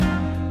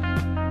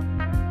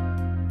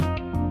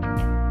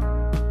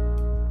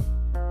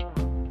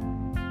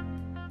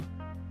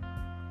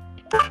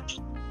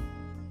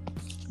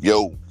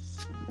Yo,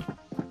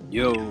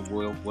 Yo,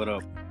 Will, what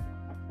up?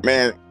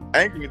 man,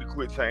 Anchor need to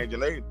quit changing.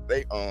 They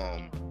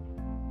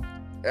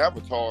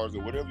avatars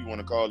or whatever you want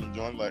to call them.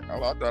 Join like I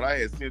thought I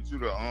had sent you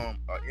the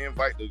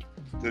invite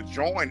to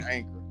join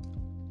Anchor.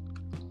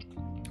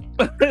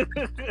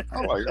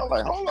 I'm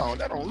like, hold on,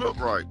 that don't look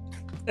right.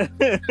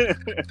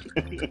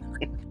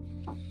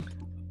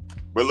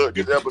 But look,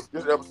 this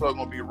episode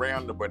gonna be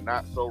random, but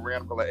not so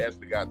random because I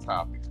actually got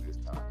topics this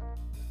time.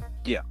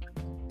 Yeah.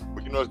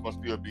 But you know it's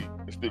still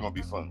gonna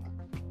be fun.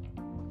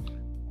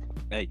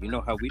 Hey, you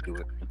know how we do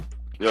it.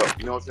 Yeah,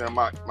 you know what I'm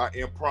saying? My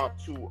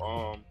impromptu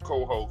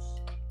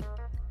co-host,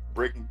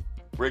 breaking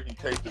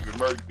case of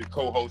emergency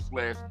co-host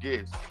 /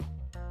 guest.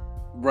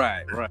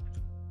 Right.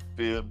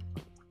 Feel me?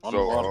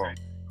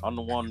 I'm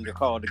the one to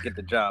call to get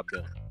the job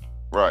done.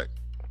 Right.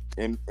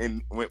 And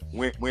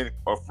when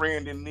a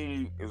friend in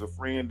need is a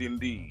friend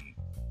indeed.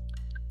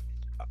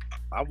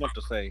 I want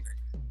to say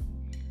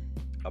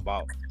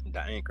about the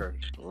Anchor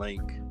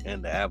link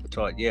and the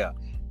avatar. Yeah,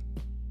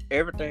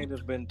 everything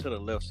that's been to the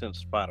left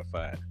since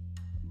Spotify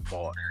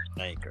bought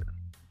Anchor.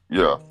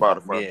 Yeah,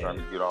 Spotify trying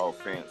to get all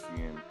fancy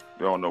and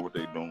they don't know what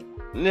they doing.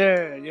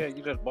 Yeah,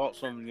 you just bought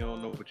something, you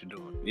don't know what you're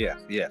doing. Yeah,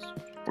 yes.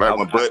 Like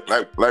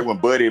when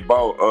Buddy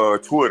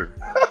bought Twitter.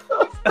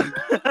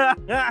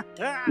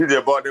 He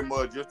just bought that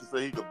mug just to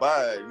say he could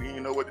buy it and he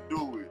didn't know what to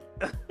do with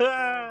it.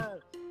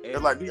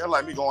 It's like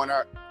me going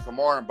out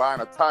tomorrow and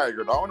buying a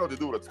tiger. I don't know what to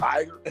do with a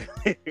tiger.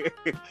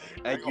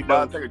 And you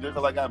buy a tiger just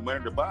because I got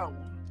money to buy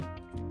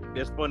one.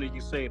 It's funny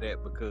you say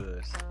that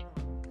because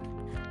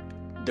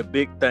the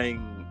big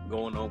thing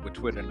going on with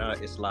Twitter now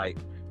is like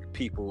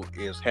people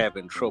is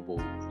having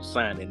trouble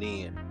signing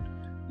in.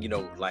 You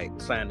know, like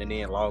signing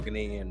in, logging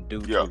in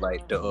due to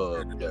like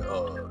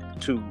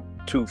the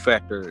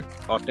two-factor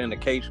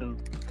authentication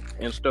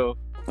and stuff.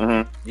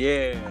 Mm-hmm.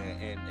 Yeah,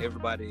 and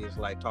everybody is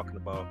like talking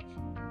about,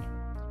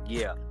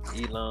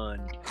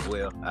 Elon.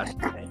 Well,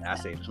 I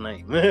said his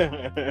name.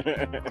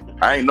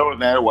 I ain't know that.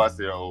 That's why I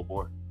said old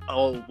boy.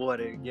 Old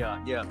boy,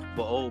 yeah.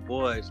 But old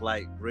boy is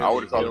like really. I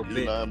would have called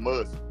him Elon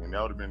Musk, and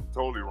that would have been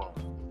totally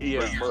wrong.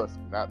 Yeah, Musk,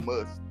 not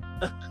Musk.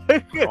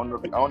 I don't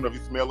know if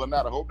you smell or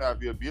not. I hope not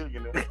if you're a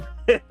billionaire.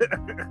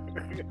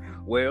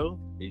 Well,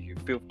 if you're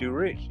filthy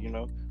rich, you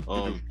know.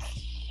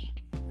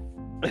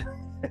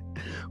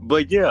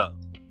 But yeah,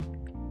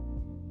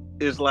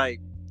 it's like,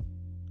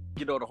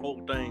 you know, the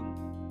whole thing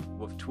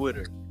with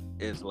Twitter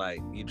is like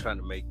you trying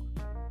to make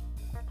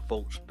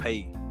folks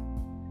pay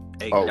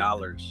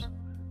 $8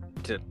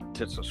 to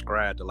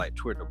subscribe to like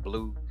Twitter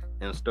Blue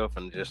and stuff,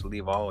 and just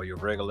leave all your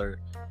regular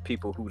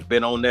people who's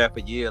been on there for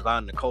years out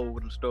in the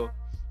cold and stuff.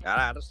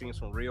 I've seen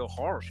some real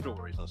horror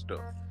stories and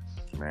stuff.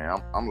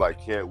 Man, I'm like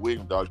Cat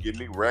Williams, dog. Give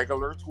me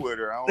regular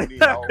Twitter. I don't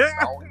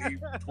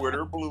need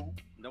Twitter Blue,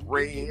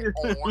 red,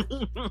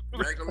 orange,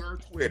 regular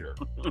Twitter.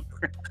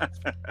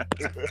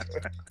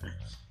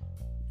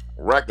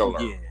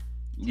 Regular.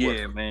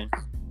 Yeah, man.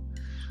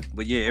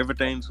 But yeah,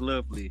 everything's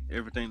lovely.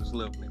 Everything's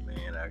lovely,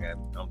 man.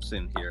 I'm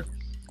sitting here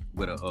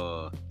with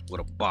a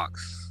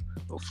box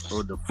of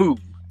the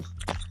food.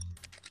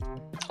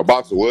 A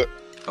box of what?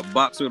 A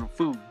box of the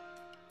food.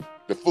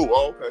 The food.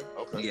 Oh,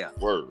 okay. Yeah.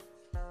 Word.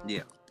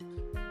 Yeah.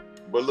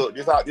 But look,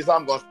 this how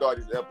I'm gonna start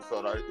this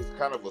episode. It's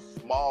kind of a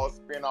small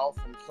spin-off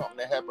from something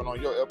that happened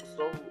on your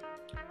episode.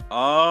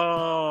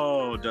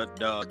 Oh, the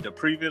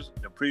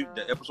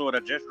episode I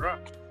just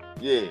dropped.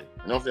 Yeah, you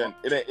know what I'm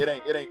saying?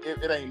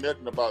 It ain't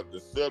nothing about the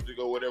subject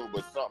or whatever,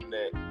 but something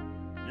that,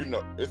 you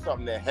know, it's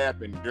something that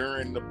happened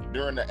during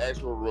the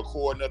actual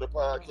recording of the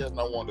podcast, and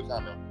I wanted to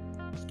kind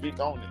of speak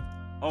on it.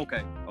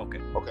 Okay.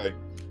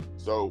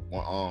 So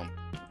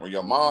when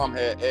your mom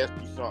had asked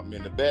you something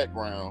in the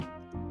background,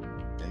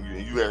 and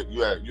you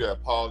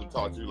had paused and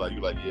talked to you like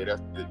yeah,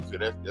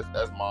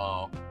 that's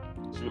mom.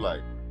 She was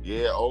like,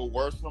 yeah,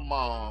 worse than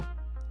mom.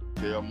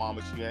 Tell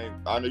mama she ain't.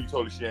 I know you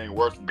told her she ain't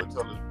worse, but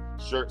tell her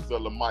shirt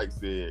seller Mike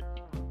said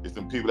there's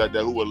some people like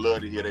that who would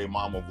love to hear their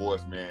mama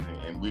voice, man,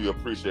 and we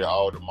appreciate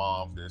all the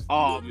moms.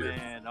 Oh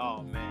man, you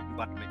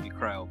about to make me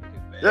cry over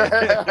here,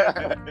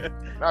 man.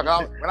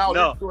 When I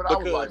was into it, I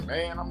was like,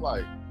 man, I'm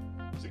like,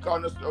 she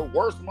calling us a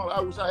worse mother.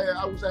 I wish I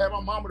had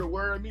my mama to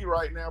worry me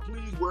right now.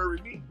 Please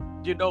worry me.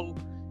 You know,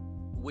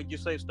 when you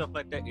say stuff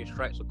like that, it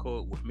strikes a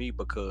chord with me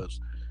because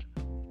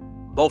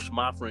most of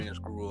my friends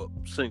grew up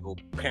single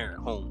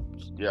parent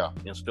homes. Yeah.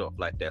 And stuff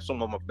like that.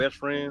 Some of my best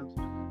friends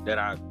that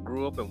I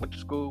grew up and went to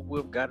school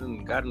with, got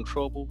in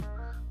trouble,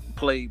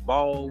 played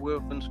ball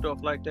with and stuff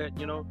like that,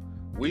 you know.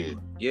 They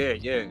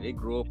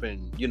grew up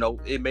and, you know,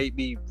 it made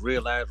me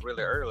realize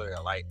really early,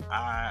 like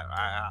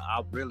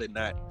I'm really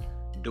not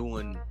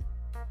doing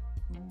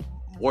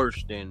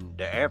worse than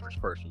the average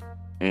person.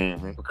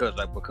 Mm-hmm.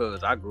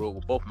 Because I grew up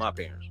with both my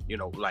parents, you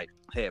know, like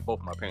had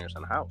both my parents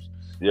in the house.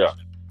 Yeah.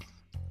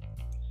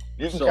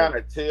 You can kind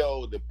of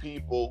tell the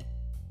people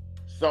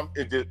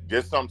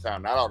just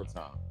sometimes, not all the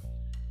time.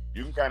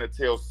 You can kind of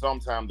tell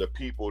sometimes the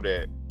people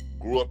that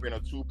grew up in a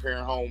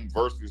 2-parent home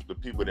versus the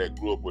people that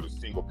grew up with a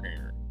single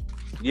parent.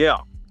 Yeah.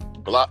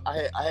 But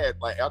I had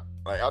like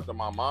after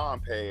my mom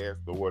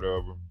passed or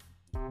whatever,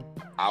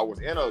 I was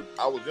in a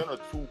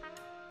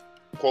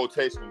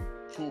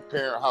two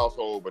parent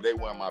household, but they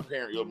weren't my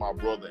parent. It was my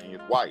brother and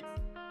his wife.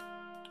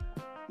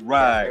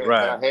 Right.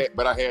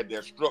 But I had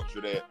that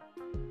structure that,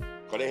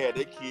 cause they had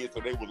their kids,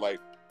 so they was like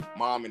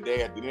mom and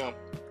dad to them,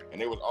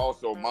 and they was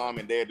also mom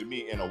and dad to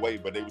me in a way,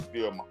 but they was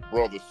still my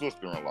brother,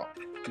 sister-in-law.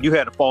 You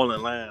had to fall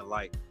in line,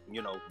 like,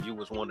 you know, you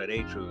was one of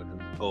their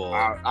children, or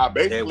I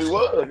basically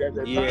was at that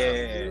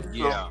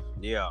time.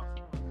 Yeah.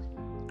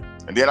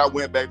 And then I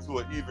went back to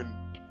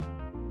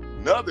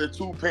another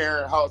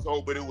two-parent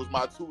household, but it was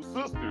my two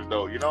sisters,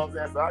 though. You know what I'm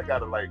saying? So I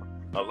got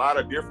a lot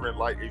of different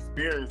like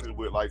experiences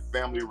with like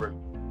family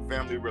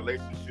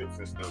relationships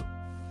and stuff.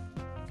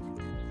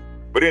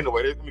 But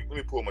anyway, let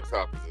me pull my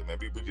topics in, man.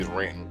 We just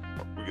ranting.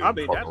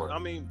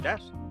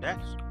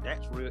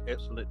 That's real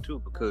excellent too,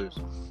 because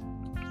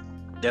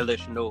that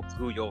lets you know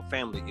who your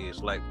family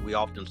is. Like we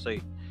often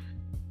say,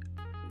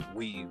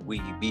 we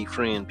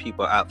befriend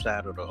people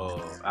outside of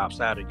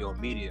your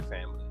immediate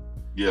family.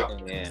 Yeah.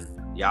 And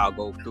y'all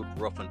go through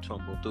the rough and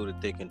tumble, through the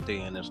thick and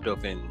thin and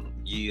stuff, and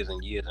years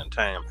and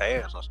time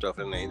pass and stuff,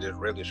 and it just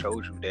really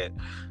shows you that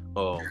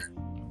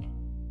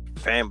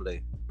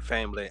family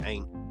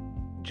ain't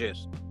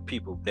just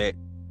people that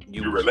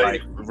you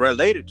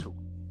related to.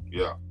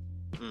 Yeah.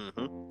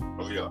 Mm-hmm.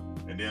 Oh yeah.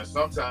 And then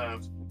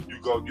sometimes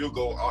you'll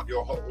go out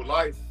your whole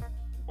life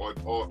or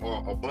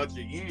a bunch of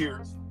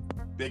years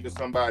thinking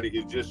somebody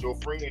is just your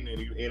friend, and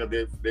you end up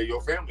they're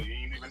your family. You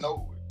didn't even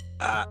know it.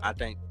 I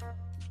think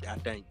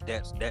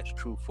that's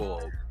true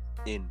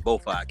in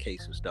both our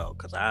cases, though,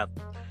 because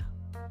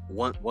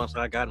once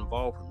I got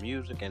involved with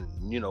music, and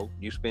you know,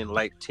 you spend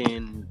like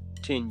 10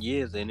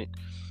 years in it,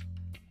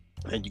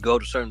 and you go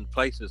to certain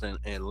places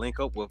and link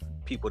up with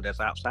people that's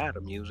outside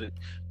of music,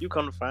 you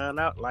come to find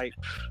out, like,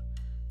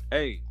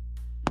 hey,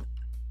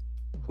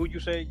 who you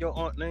say your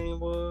aunt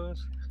name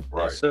was?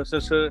 Right. Such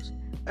and such.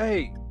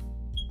 Hey,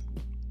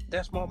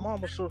 that's my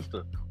mama's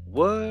sister.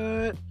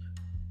 What?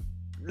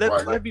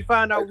 Let me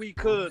find out we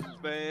cousins,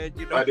 man.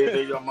 You know. Like that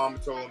day, your mama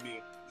told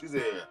me. She's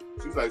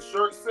like,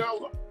 shirt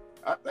seller.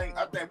 I think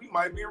we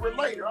might be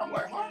related. I'm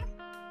like, huh?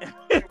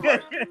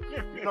 Like,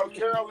 you know,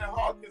 Carolyn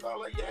Hawkins. I'm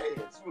like, yeah.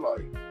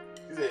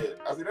 She said,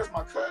 that's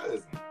my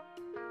cousin.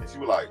 And she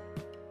was like,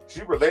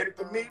 she related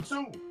to me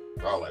too.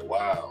 So I was like,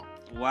 wow.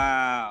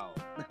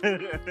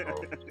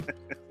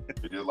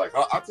 It's just like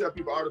I tell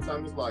people all the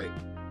time, it's like,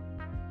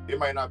 it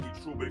might not be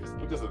true, but it's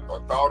just a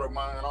thought of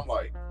mine. I'm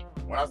like,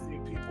 when I see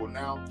people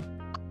now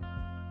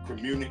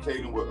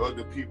communicating with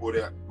other people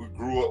that we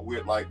grew up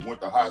with, like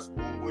went to high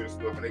school with and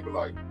stuff, and they be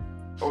like,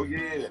 oh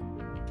yeah,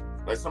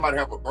 like somebody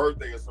have a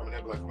birthday or something,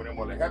 they be like, when they're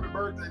like, happy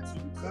birthday to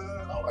you,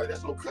 cousin. I'm like,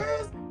 that's your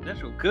cousin. That's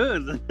your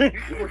cousin. We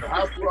went to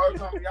high school all the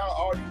time. Y'all,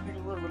 all these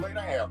niggas really relate. I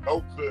have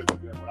no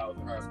cousins when I was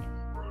in high school,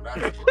 bro.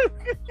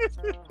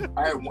 I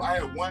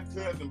had one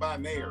cousin by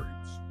marriage.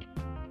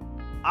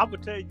 I'm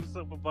gonna tell you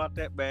something about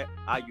that, man.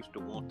 I used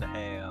to want to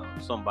have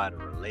somebody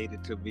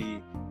related to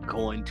me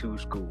going to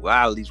school.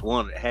 I at least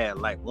wanted to have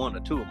like one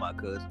or two of my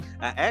cousins.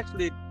 I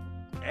actually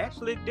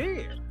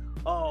did.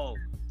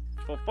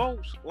 For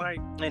folks, like,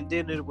 and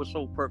then it was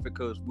so perfect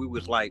because we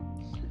was like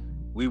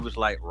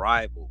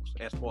rivals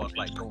as far as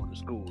like going to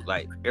school.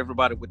 Like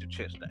everybody with the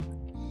chest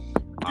down.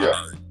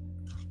 Yeah.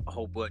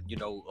 But you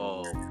know,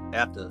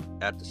 after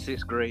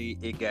 6th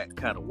grade, it got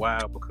kind of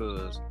wild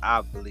because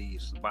I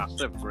believe my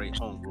 7th grade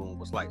homeroom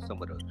was like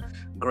some of the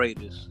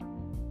greatest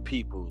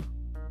people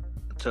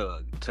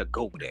to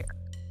go there.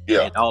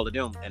 Yeah. And all of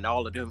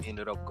them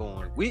ended up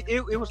going.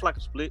 It was like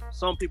a split.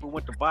 Some people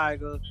went to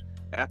Viga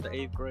after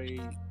 8th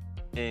grade,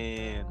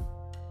 and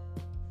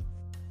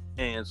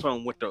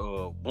some went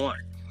to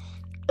one.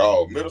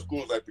 Oh, middle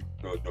school is like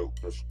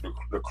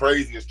the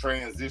craziest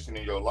transition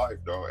in your life,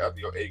 though. After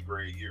your 8th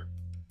grade year.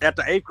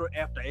 After eighth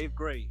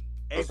grade.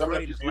 So some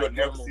people you'll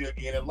never see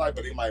again in life,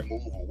 but they might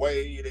move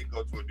away. They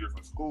go to a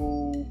different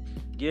school.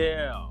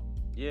 Yeah.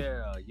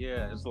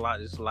 It's a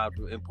lot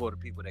of important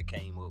people that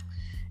came up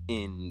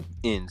in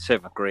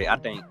 7th grade. I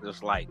think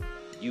it's like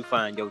you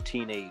find your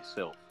teenage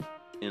self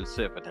in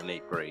 7th and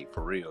 8th grade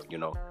for real, you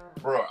know.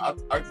 Bro, I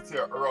used to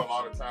tell Earl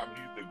all the time.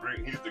 He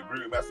used to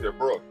agree with me. I said,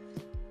 bro,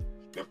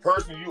 the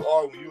person you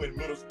are when you in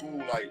middle school,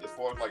 like as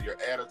far as like your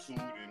attitude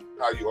and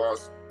how you are,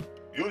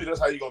 usually that's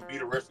how you're gonna be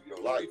the rest of your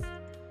life.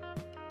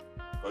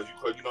 Cause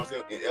you know what I'm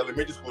saying? In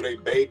elementary school, they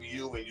baby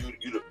you and you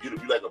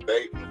like a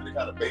baby. They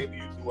kind of baby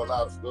you, do a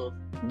lot of stuff.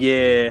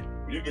 Yeah.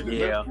 When you get to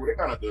middle school, they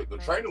kind of the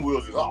training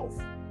wheels is off.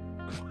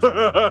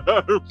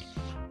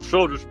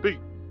 So to speak,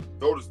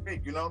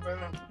 you know what I'm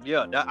saying?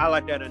 Yeah, I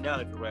like that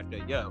analogy right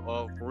there. Yeah,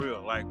 for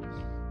real. Like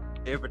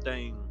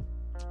everything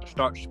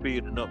starts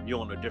speeding up.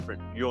 You're on a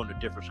different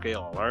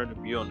scale.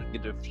 Learning, you're on a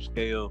different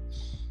scale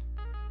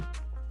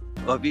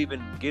of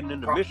even getting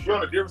in the mission. You're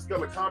on a different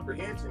scale of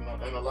comprehension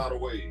in a lot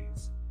of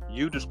ways.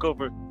 You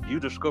discover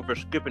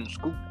skipping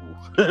school.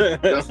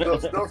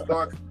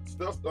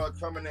 Stuff start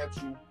coming at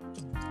you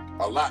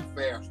a lot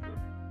faster.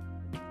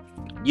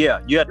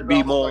 Yeah, you have to It's be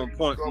almost more like on you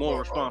point, discover, more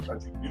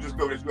responsible. you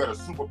discover that you got a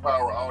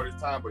superpower all this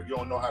time, but you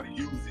don't know how to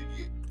use it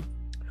yet.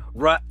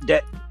 Right.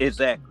 That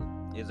exactly.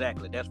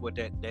 That's what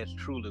that's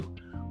truly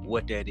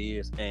what that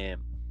is. And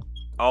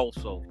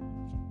also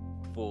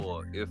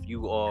for if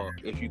you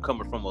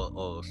coming from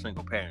a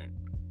single parent,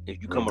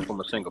 if you coming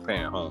from a single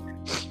parent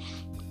home,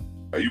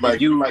 You might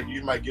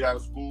get out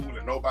of school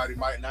and nobody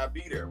might not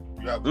be there.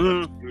 You have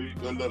your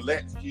little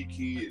latchkey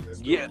kids and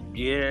stuff.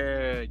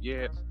 Yeah.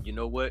 You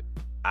know what?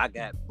 I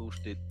got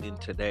boosted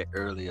into that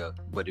earlier,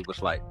 but it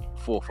was like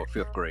 4th or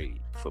 5th grade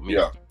for me.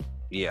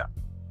 Yeah.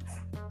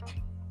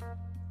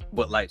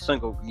 But like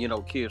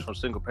kids from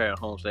single parent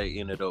homes, they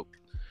ended up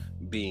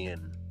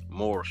being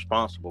more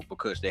responsible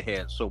because they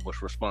had so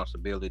much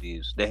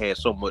responsibilities. They had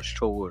so much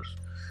chores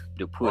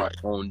to put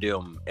on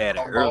them at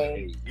an early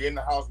age. Get in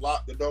the house,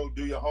 lock the door,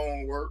 do your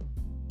homework.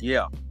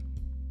 Yeah.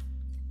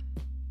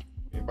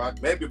 And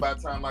maybe by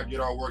the time I get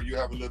off work, you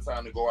have a little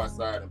time to go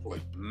outside and play.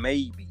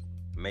 Maybe.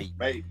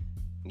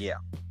 Yeah.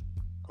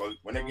 Because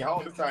when they get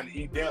home, it's time to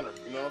eat dinner.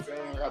 You know what I'm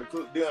saying? I got to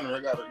cook dinner.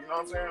 You know what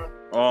I'm saying?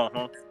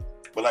 Uh-huh.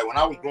 But like when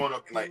I was growing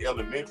up in like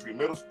elementary,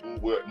 middle school,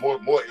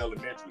 more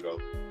elementary though,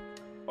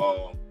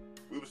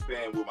 we were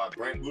staying with my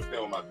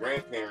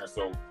grandparents.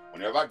 So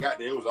whenever I got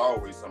there, it was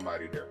always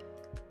somebody there.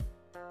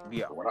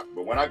 Yeah.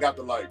 But when I got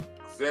to like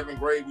 7th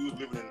grade, we was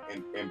living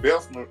in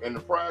Bessemer in the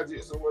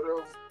projects or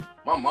whatever.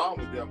 My mom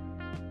was there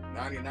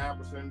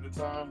 99% of the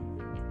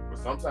time, but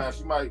sometimes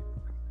she might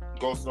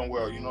go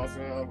somewhere, you know what I'm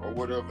saying, or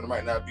whatever, and it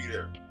might not be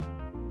there.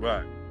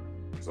 Right.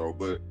 So,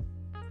 but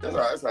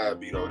that's how it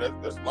be though.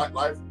 That's like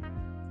life.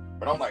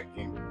 But I'm like,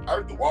 I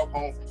used to walk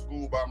home from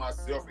school by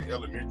myself in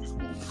elementary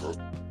school, bro.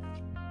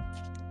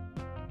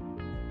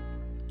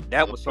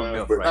 That was something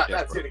else, but right there.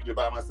 Not technically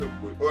by myself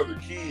with other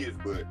kids,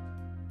 but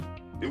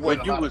it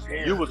wasn't.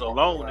 But you was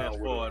alone as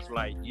far as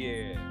like,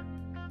 yeah.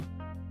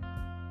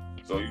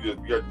 So you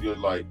just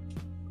like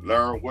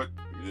learn what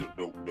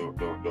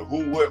the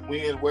who, what,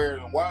 when, where,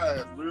 and why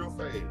is real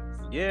fast.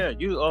 Yeah,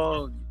 you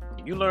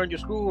learn your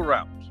school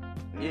routes.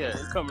 Yeah,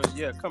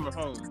 coming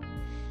home.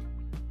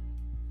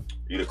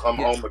 Either come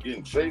home or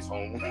getting chased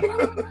home.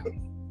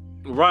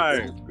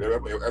 Right.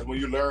 That's when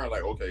you learn,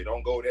 like, okay,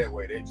 don't go that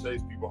way. They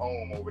chase people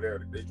home over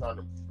there. They trying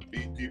to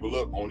beat people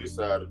up on this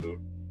side of the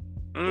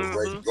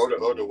race. Go the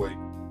other way.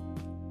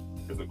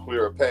 It's a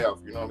clearer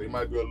path. You know, it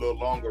might be a little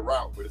longer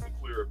route, but it's a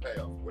clearer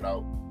path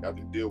without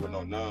having to deal with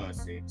no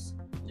nonsense.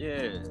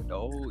 Yeah, the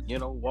old,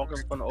 walking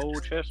from the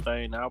old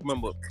Chastain. I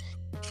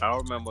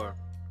remember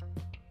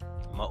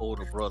my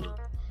older brother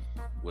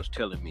was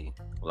telling me,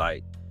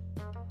 like,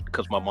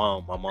 because my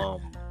mom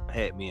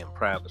had me in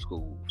private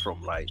school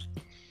from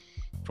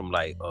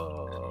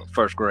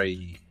 1st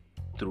grade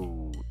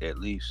through at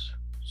least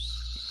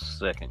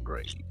 2nd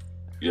grade.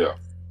 Yeah.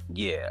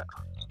 Yeah.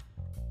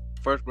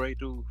 1st grade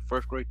through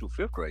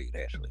 5th grade,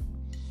 actually.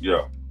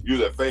 Yeah. You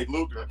was at Faith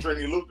Lutheran,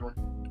 Trinity Lutheran.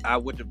 I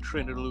went to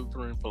Trinity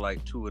Lutheran for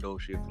like 2 of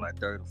those years, for like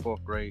 3rd and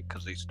 4th grade,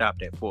 because they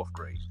stopped at 4th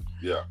grade.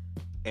 Yeah.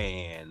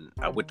 And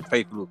I went to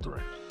Faith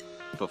Lutheran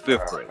for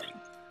 5th grade.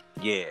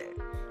 Yeah.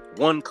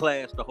 One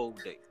class the whole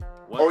day.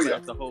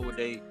 The whole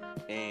day.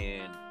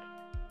 And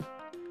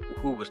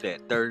who was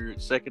that? 2nd,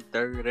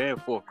 3rd, and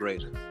 4th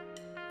graders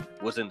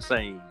was in the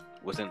same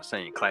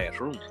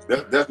classroom.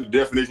 That's the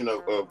definition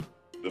of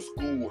the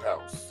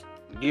schoolhouse.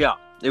 Yeah,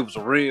 it was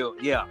real.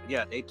 Yeah.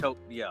 They told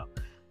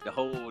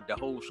the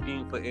whole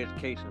scheme for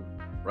education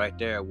right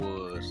there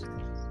was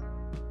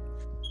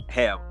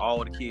have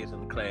all the kids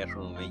in the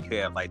classroom, and you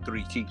have like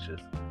 3 teachers,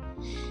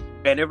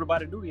 and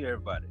everybody knew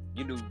everybody.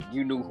 You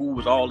knew who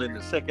was all in the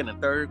 2nd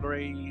and 3rd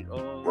grade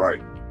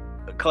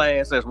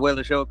class as well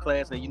as your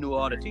class, and you knew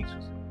all the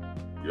teachers.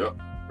 Yep,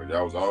 but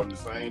that was all in the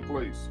same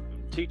place.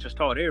 Teachers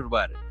taught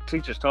everybody.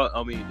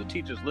 The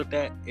teachers looked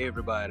at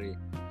everybody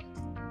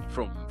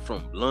from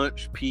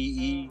lunch,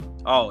 PE,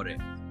 all that.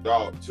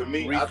 Dog, to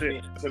me, I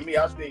think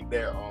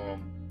that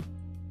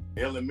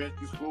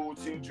elementary school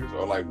teachers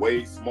are like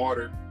way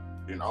smarter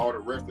than all the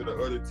rest of the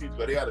other teachers.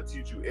 But they got to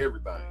teach you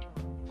everything.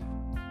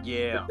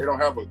 Yeah. They don't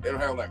have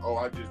like, oh,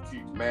 I just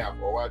teach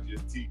math or I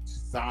just teach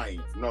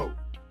science. No,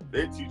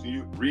 they're teaching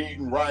you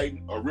reading,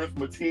 writing,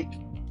 arithmetic,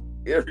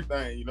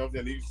 everything. You know what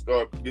I'm saying? You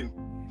start getting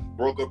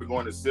broke up and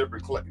going to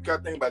separate class. You got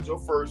to think about your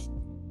first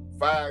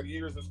 5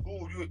 years of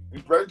school. You're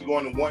basically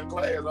going to one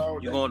class all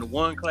day. You're going to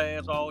one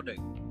class all day.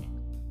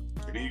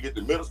 And then you get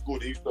to middle school,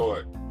 then you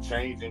start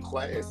changing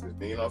classes.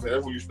 Then, you know what I'm saying?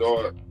 That's when you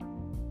start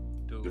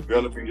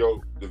developing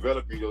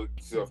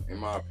yourself, in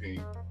my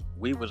opinion.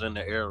 We was in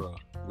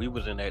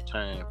that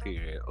time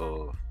period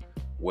of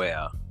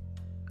where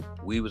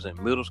we was in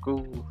middle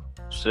school,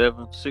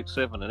 6th,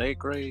 7th, and 8th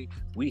grade.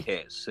 We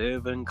had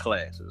 7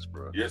 classes,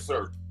 bro. Yes,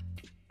 sir.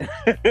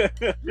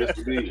 Yes,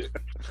 we did.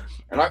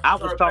 And I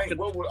was talking.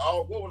 What was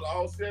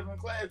all 7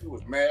 classes? It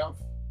was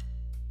math,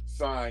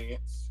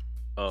 science,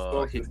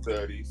 social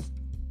studies,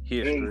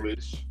 history.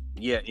 English.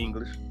 Yeah,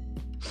 English.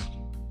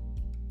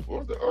 What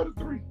was the other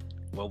 3?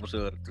 What was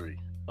the other 3?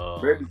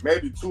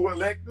 Maybe 2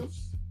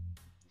 electives.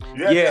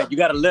 You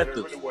got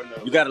electives.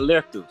 You got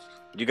electives.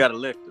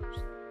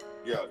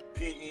 Yeah,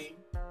 PE.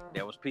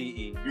 That was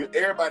PE.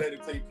 Everybody had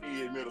to take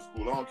PE in middle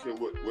school. I don't care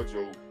what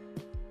your.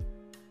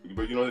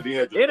 But you know, then you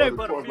had It the ain't other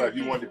but a choice, few like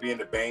you people. wanted to be in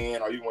the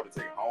band or you wanted to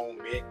take home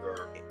ec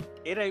or.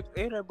 It ain't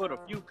but a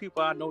few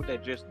people I know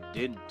that just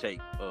didn't take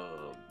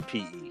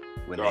PE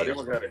when Dog, they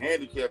must have had a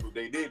handicap if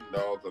they didn't,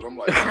 dog. Because I'm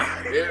like,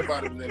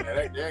 everybody was in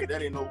there.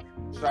 That ain't no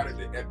shot at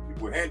people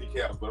with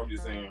handicaps, but I'm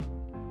just saying,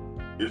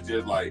 it's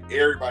just like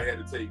everybody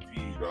had to take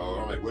PE, dog.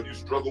 I'm like, whether you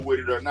struggle with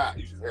it or not,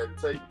 you just had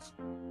to take it.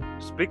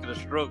 Speaking of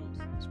struggles,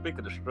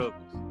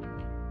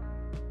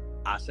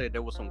 I said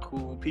there were some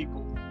cool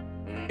people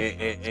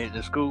in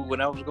the school when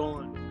I was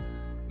going.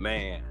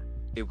 Man,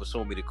 it was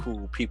so many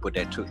cool people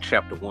that took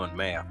Chapter 1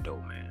 math,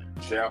 though, man.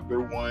 Chapter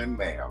 1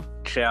 math.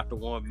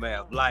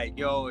 Like,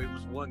 yo, it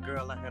was one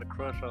girl I had a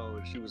crush on,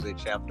 and she was in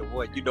Chapter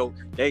 1. You know,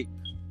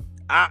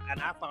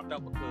 I found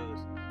out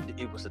because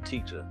it was a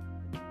teacher.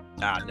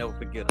 I'll never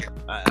forget her.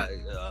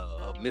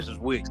 Mrs.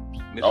 Williams.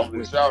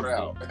 Williams. Shout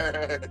out.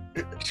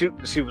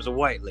 she was a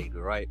white lady,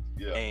 right?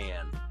 Yeah.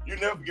 And you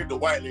never forget the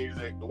white ladies.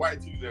 The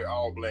white teachers at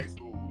all black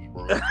schools,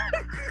 bro.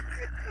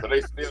 But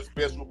they still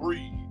special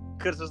breed.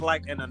 Because it's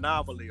like an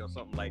anomaly or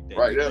something like that.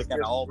 Right. You got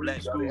an all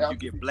black school, you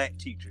get black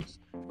teachers,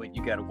 but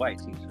you got a white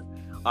teacher.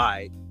 All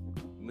right,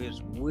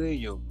 Miss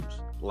Williams,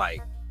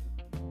 like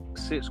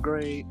 6th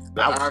grade.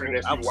 The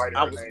irony that she white in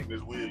her name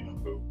is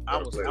Williams, though. I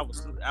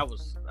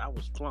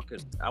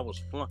was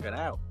flunking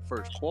out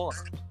first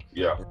quarter.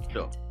 Yeah.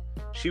 So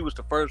she was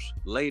the first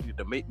lady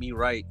to make me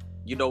write.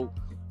 You know,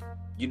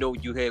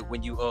 you had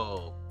when you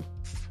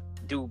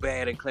do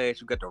bad in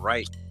class, you got to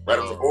write right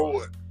on the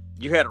board.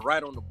 You had to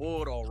write on the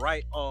board or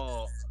write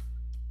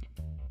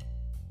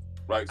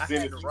right.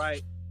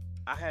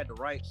 I had to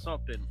write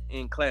something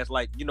in class,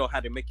 like you know how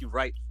they make you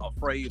write a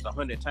phrase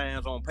 100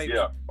 times on paper.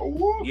 Yeah.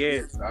 Oh,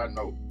 yes, I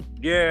know.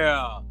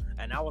 Yeah,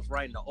 and I was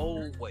writing the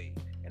old way,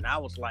 and I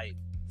was like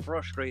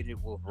frustrated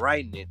with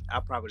writing it. I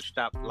probably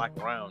stopped like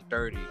around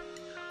 30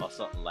 or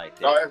something like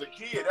that. No, as a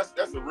kid, that's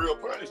a real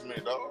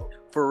punishment, dog.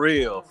 For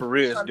real,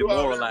 it's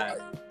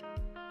demoralizing.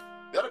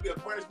 That'll be a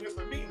punishment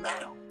for me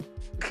now.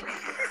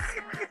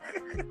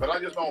 But I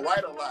just don't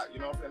write a lot, you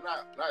know what I'm saying?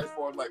 Not as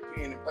far as like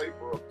pen and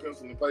paper or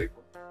pencil and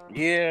paper.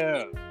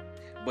 Yeah.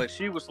 But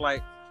she was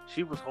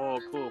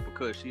hardcore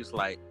because she's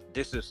like,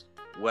 this is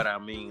what I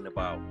mean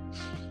about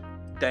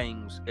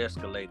things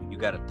escalating. You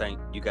gotta think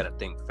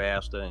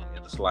faster, and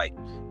it's like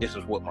this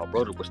is what my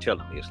brother was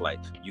telling me. It's like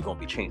you're gonna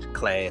be changing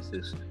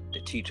classes,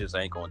 the teachers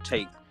ain't gonna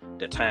take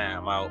the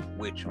time out,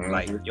 which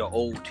like your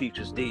old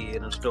teachers did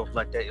and stuff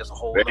like that. It's a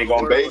whole they ain't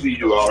gonna baby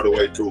you all the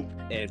way through.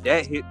 And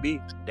that hit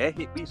me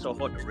so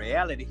hard. The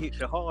reality hits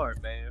you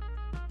hard, man.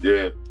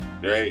 Yeah.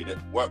 Hey,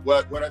 what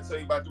I tell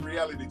you about the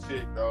reality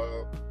chick,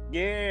 dog?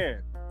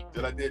 Yeah.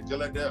 Just like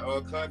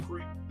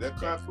that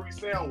concrete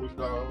sandwich,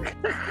 dog.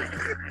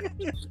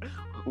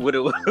 with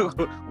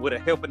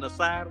a help in the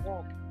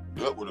sidewalk.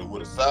 Yep,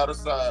 with a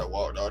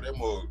sidewalk, dog. That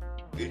mug,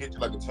 it hit you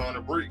like a ton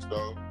of bricks,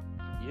 dog.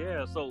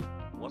 Yeah, so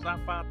once I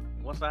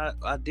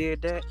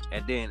did that,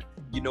 and then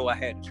you know I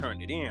had to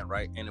turn it in,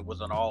 right? And it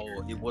wasn't all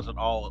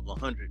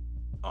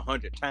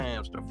 100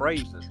 times the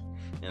phrases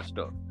and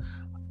stuff.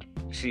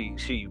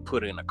 She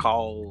put in a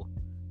call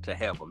to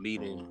have a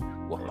meeting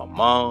with my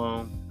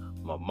mom.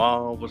 My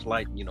mom was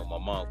like, my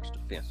mom was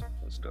defensive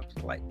and stuff.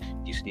 It's like,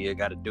 you still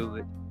got to do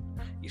it.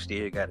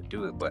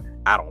 But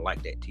I don't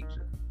like that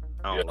teacher.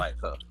 I don't like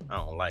her.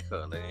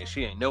 And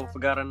she ain't never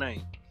forgot her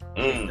name.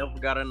 And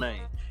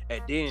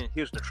then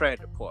here's the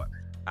tragic part.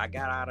 I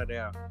got out of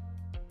there.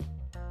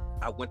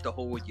 I went the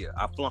whole year.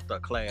 I flunked her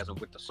class and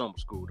went to summer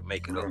school to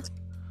make it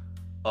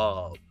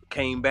up.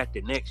 Came back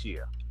the next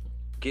year.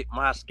 Get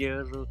my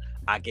schedule.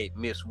 I get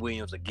Miss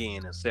Williams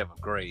again in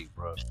 7th grade,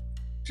 bro.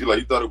 She like,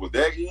 you thought it was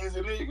that easy,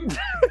 nigga?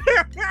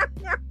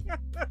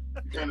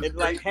 It's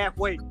like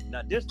halfway.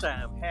 Now this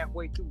time,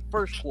 halfway through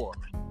first quarter.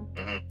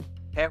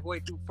 Halfway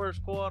through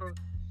first quarter,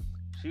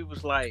 she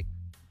was like,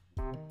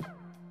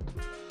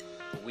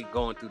 we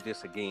going through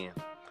this again.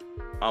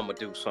 I'm gonna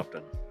do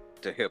something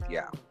to help you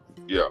out.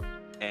 Yeah.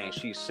 And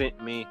she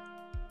sent me.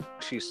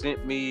 This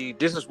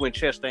is when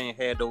Chastain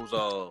had those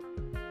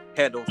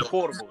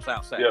portables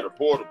outside. Yeah, the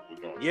portables.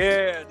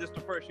 Yeah, this is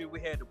the first year we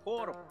had the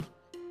portables.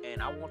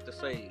 And I want to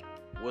say,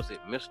 was it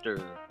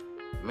Mr.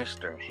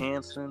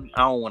 Hanson?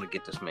 I don't want to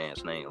get this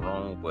man's name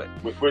wrong, but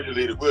we'll just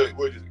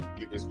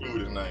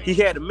exclude his name. He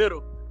had the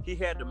middle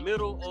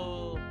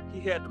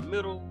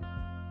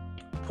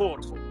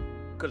portable,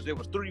 because there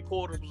was 3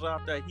 portables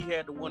out there. He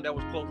had the one that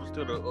was closest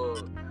to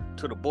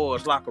the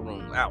boys' locker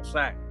room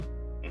outside.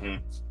 All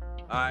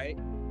right,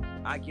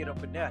 I get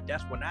up in there.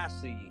 That's when I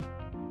see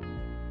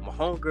my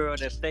homegirl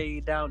that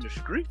stayed down the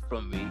street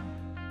from me.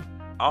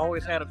 I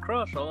always had a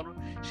crush on her.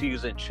 She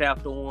was in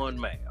Chapter 1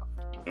 math.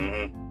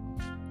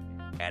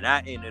 And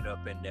I ended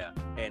up in there.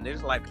 And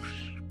it's like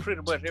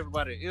pretty much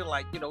everybody, it's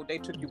like, they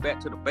took you back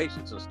to the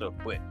basics and stuff.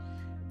 But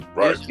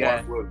right, this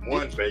guy was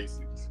one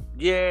basics.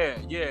 Yeah.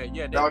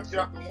 Now,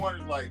 Chapter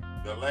 1 is like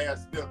the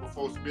last step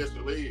before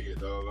special ed,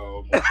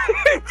 dog.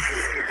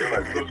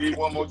 Like, go give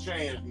one more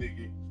chance,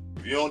 nigga.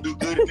 If you don't do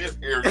good in this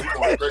area, you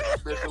going straight to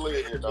special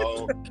ed,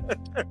 dog.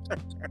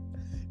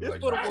 It's like,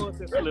 for the ones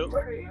that slip.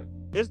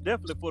 It's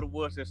definitely for the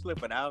ones that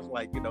slip. And I was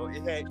like,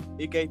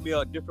 it gave me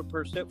a different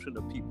perception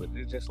of people.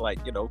 It's just like,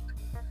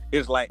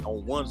 it's like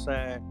on one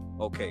side,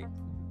 okay,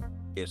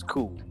 it's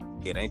cool.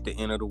 It ain't the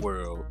end of the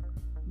world.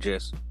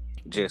 Just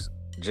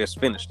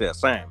finish the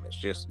assignments.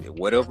 Just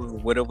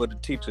whatever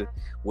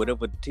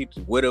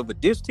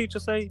this teacher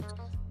say,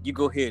 you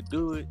go ahead and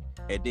do it.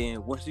 And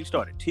then once you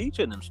started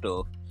teaching them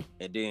stuff,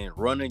 and then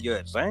running your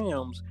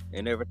exams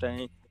and everything,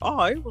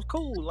 it was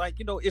cool. Like,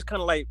 it's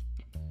kind of like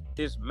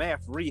this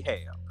math rehab.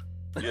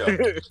 Yeah,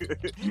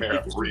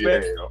 math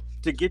rehab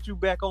to get you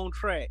back on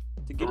track.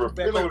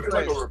 It's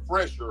like a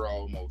refresher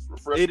almost.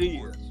 It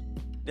is.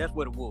 That's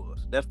what it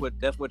was. That's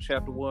what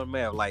chapter 1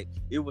 math. Like,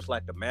 it was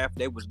like the math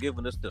they was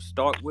giving us to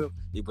start with.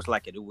 It was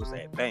like it was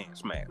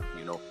advanced math.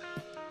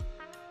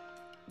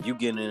 You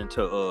getting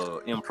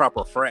into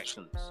improper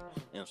fractions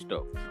and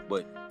stuff.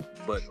 But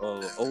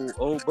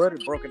old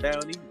buddy broke it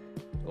down easy.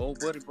 Old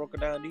buddy broke it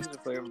down easy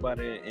for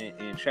everybody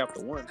in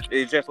chapter 1.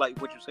 It's just like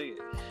what you said.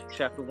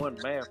 Chapter 1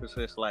 math is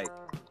just like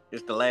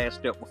it's the last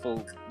step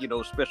before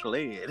special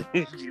ed.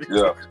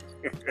 Yeah.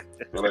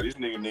 But like, this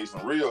nigga needs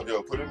some real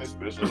help. Put him in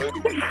special ed.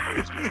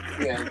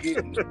 He ain't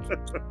getting it.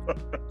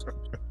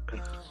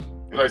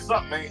 Like,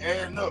 something ain't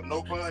adding up.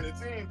 No pun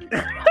intended.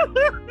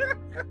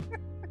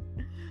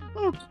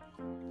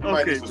 You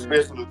might need some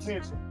special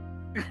attention.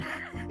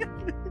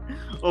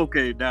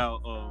 Okay, now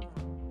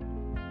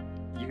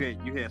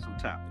you had some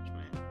topics,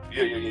 man.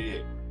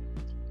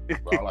 Yeah.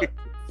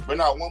 But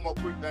now one more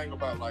quick thing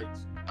about like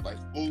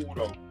school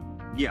though.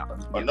 Yeah.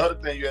 Another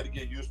thing you had to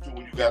get used to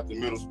when you got to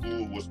middle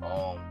school was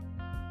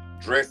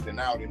dressing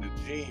out in the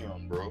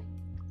gym, bro.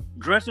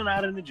 Dressing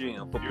out in the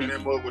gym for you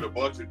people. Up with a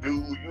bunch of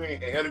dudes. You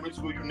ain't in elementary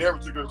school. You never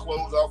took your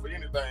clothes off or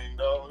anything,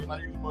 dog. You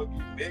must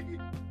get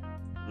naked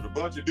with a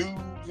bunch of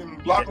dudes in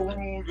the locker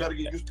room. You got to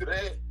get used to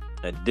that.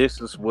 And this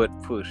is what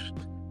pushed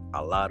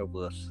a lot of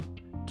us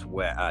to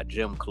wear our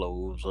gym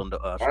clothes under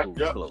our school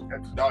clothes.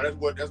 That's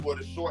what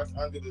the shorts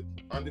under the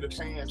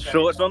pants.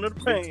 Shorts under the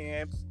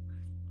pants.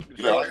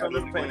 Shorts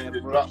under the pants.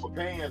 Drop my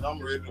pants. I'm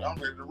ready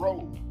to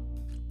roll.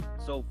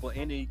 So for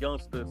any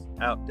youngsters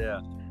out there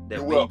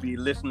that may be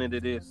listening to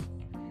this,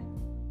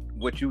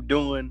 what you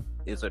doing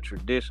is a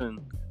tradition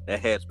that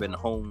has been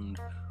honed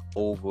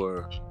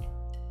over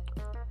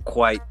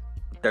quite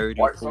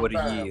 40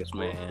 years,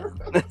 man.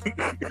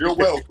 You're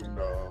welcome,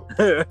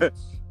 dog.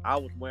 I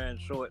was wearing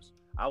shorts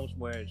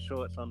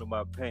under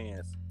my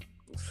pants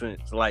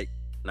since, like,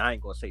 I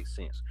ain't gonna say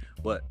since,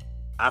 but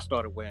I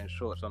started wearing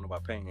shorts under my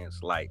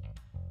pants like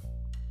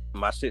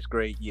my 6th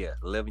grade year,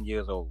 11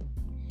 years old.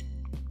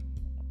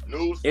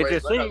 It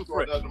just seemed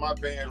fresh. Under my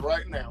pants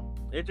right now.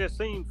 It just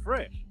seemed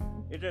fresh.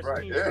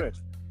 Fresh.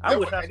 I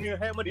wish I still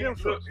had my gym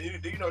shorts.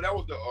 Do you know that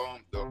was the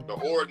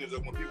origins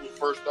of when people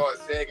first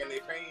started sagging their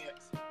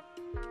pants?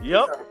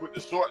 Yep. You put the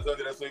shorts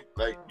under that, so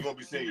like you won't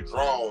be seeing your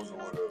drawers or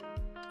whatever.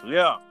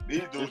 Yeah.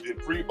 These dudes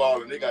did free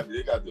ball and they got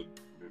the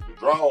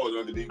drawers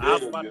underneath. I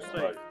was about to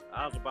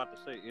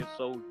say it's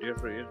so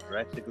different. It's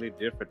drastically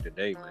different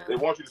today, man. They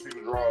want you to see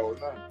the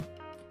drawers now.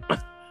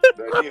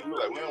 We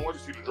don't want you to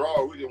see the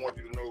drawers. We just want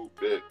you to know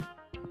that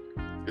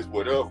it's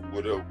whatever.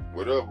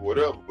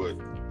 But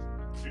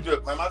you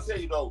just, man, I tell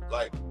you though,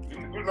 like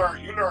you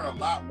learn a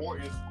lot more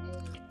in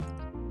school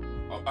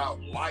about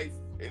life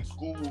in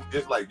school,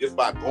 just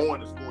by going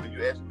to school, than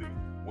you actually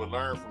would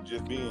learn from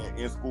just being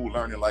in school,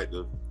 learning like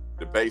the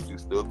basic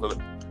stuff.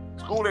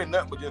 School ain't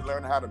nothing but just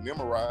learning how to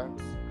memorize.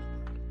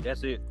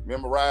 That's it.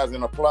 Memorize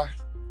and apply.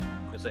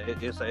 It's an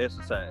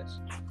exercise.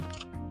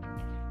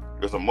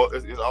 It's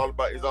all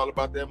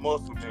about that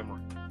muscle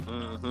memory.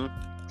 Mm-hmm.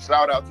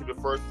 Shout out to the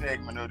first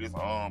segment of this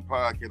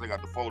podcast. I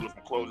got the folder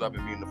from clothes. I've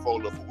been meaning to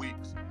fold up for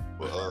weeks.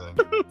 But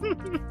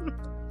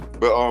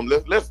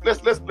let's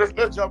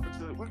jump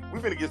into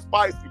we're gonna get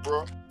spicy,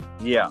 bro.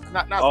 Yeah.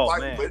 Not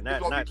spicy, man,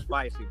 but not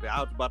spicy. But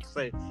I was about to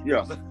say.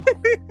 Yeah.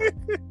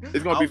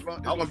 It's gonna be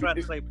fun. I was trying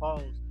to say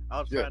pause.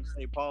 Trying to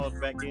say pause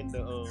back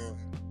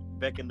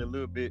in the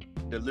little bit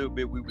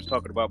we was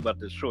talking about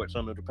the shorts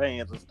under the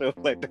pants and stuff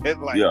like that.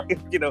 Like,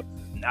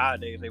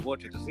 nowadays they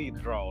want you to see the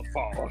drawers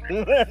fall.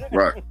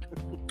 Right.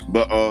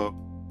 But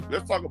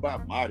let's talk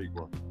about Mardi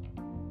Gras.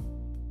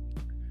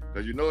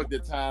 Because it's the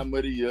time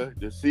of the year,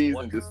 the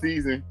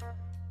season.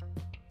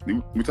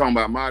 We talking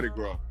about Mardi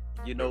Gras.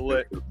 You know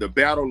what? The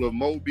Battle of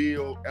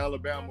Mobile,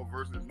 Alabama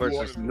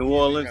versus New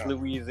Orleans,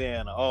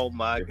 Louisiana. Oh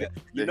my God!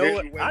 You know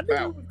what? I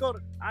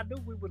knew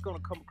we was gonna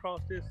come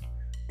across this,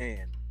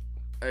 and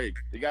hey,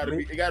 it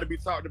gotta be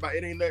talked about.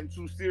 It ain't nothing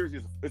too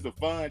serious. It's a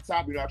fun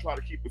topic. I try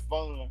to keep it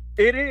fun.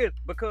 It is,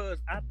 because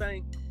I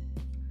think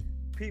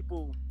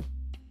people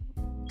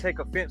take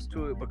offense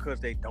to it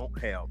because they don't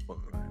have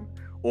fun.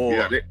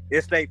 Or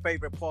it's their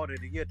favorite part of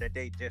the year that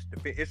they just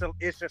defend.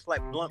 It's just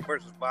like blunt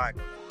versus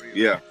vodka.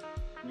 Yeah.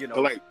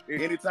 So like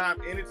anytime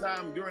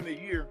during the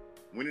year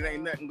when it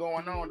ain't nothing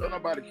going on, don't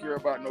nobody care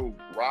about no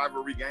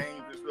rivalry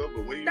games and stuff.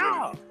 But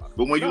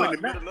when you're in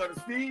the middle of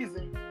the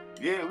season,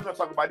 Yeah, we gonna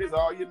talk about this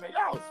all year, man.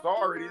 Y'all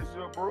sorry this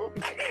year, bro.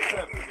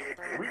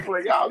 We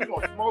play y'all, we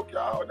gonna smoke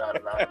y'all. Da, da,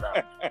 da,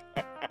 da.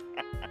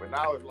 But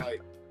now it's like,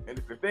 and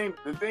the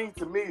thing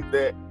to me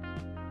that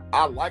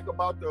I like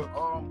about the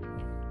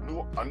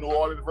New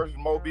Orleans versus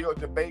Mobile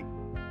debate,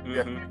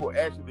 that people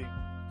actually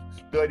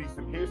study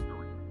some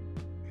history.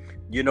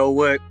 You know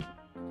what?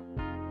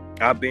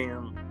 I've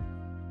been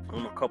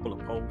on a couple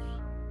of posts.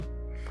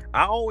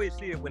 I always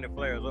see it when it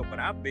flares up, but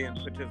I've been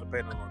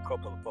participating on a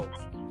couple of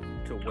posts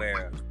to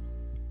where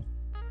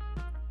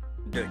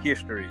the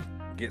history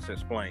gets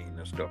explained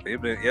and stuff.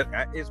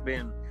 It's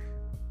been.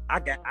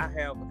 I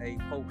have a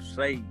post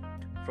saved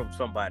from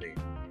somebody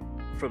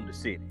from the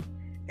city,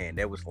 and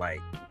that was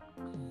like,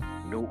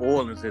 New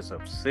Orleans is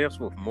obsessed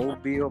with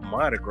Mobile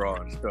Mardi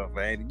Gras and stuff,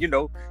 and you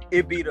know,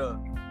 it be the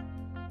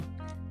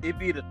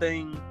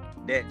thing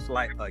that's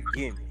like a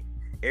gimme.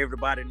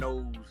 Everybody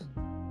knows,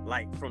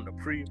 like from the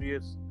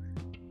previous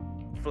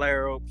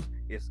flare-ups,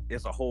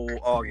 it's a whole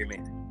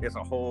argument. It's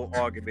a whole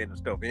argument and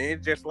stuff, and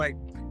it's just like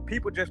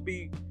people just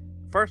be.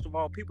 First of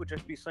all, people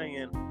just be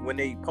saying when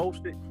they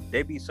post it,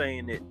 they be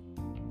saying it,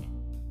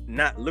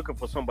 not looking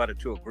for somebody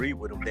to agree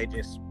with them. They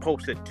just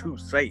post it to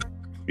say it.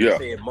 Yeah.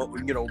 They said,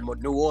 you know,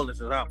 New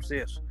Orleans is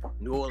obsessed.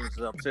 New Orleans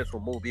is obsessed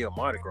with Mobile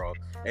Mardi Gras.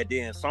 And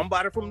then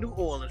somebody from New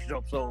Orleans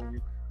jumps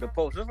on the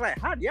post. It's like,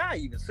 how do y'all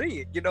even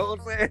see it? You know what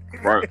I'm saying?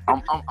 Right.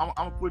 I'm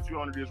gonna put you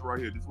on this right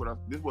here. This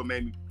is what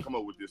made me come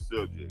up with this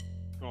subject.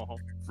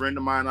 Friend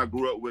of mine I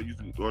grew up with, used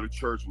to go to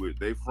church with.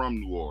 They from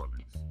New Orleans.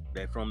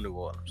 They're from New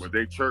Orleans. But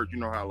they church, you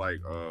know how like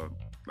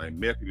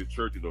Methodist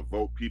churches will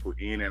vote people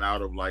in and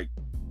out of like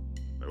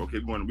okay,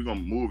 we're gonna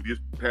move this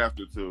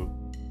pastor to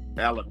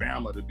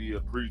Alabama to be a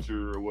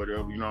preacher or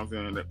whatever, you know what I'm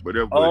saying?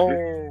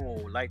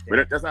 Like that.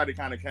 But that's how they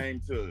kind of came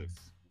to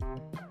us.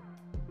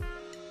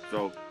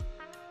 So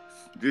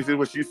this is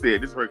what she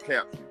said. This is her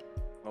caption.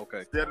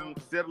 Okay.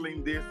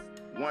 Settling this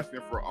once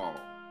and for all.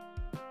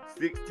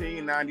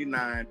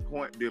 1699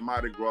 Point de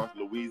Mardi Gras,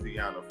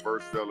 Louisiana,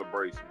 first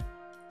celebration.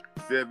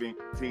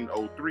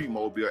 1703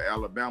 Mobile,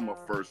 Alabama,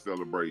 first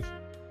celebration.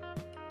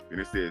 And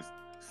it says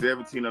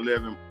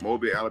 1711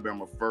 Mobile,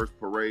 Alabama, first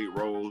parade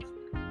rolls,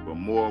 but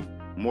more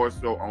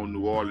so on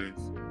New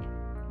Orleans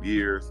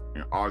years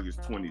in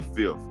August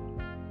 25th.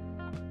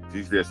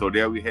 She said, so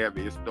there we have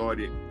it. It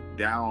started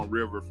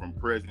downriver from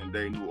present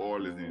day New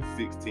Orleans in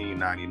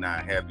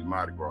 1699. Happy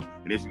Mardi Gras.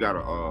 And then she got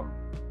a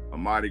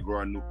Mardi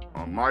Gras New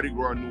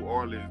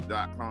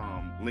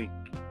Orleans.com link.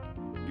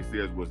 It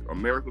says was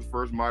America's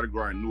first Mardi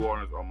Gras in New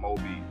Orleans or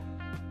Mobile.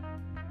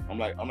 I'm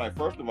like,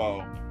 first of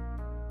all,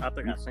 I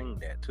think I've seen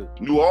that too.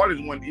 New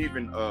Orleans wasn't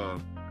even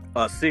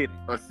a city.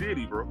 A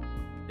city, bro.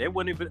 They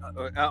wouldn't even.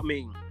 I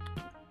mean,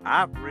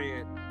 I've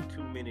read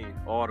too many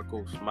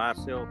articles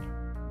myself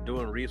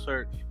doing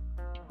research.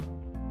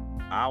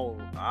 Our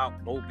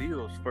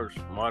Mobile's first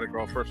Mardi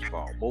Gras. First of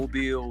all,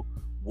 Mobile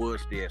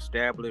was the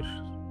established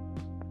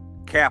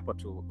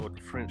capital of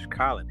the French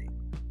colony.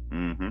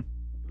 Mm-hmm.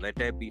 Let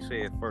that be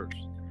said first.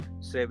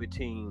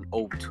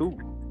 1702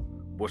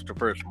 was the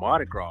first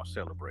Mardi Gras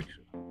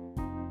celebration.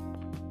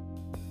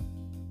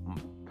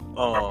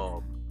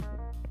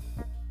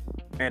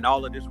 And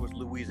all of this was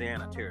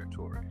Louisiana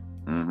territory.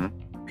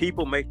 Mm-hmm.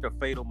 People make the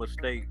fatal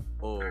mistake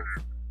of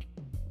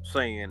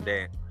saying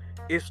that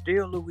it's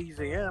still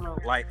Louisiana,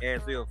 like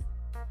as if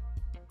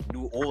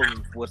New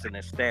Orleans was an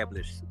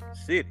established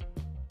city.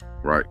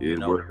 Right, it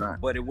was not.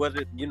 But it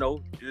wasn't,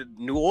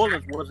 New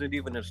Orleans wasn't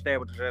even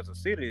established as a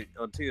city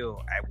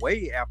until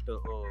way after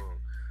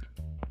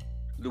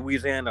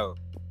Louisiana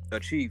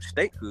achieved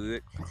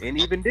statehood. And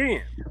even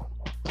then,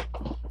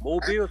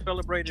 Mobile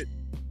celebrated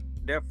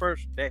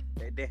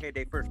they had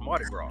their first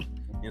Mardi Gras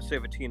in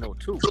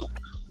 1702.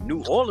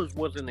 New Orleans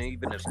wasn't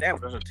even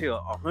established until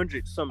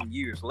 100-some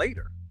years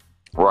later.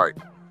 Right.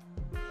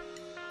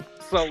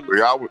 So you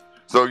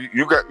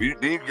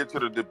did get to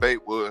the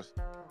debate was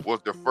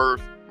the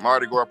first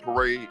Mardi Gras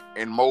parade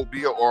in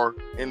Mobile or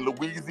in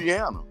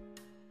Louisiana,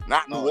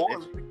 not New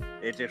Orleans.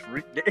 It just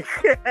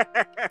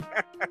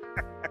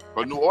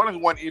but New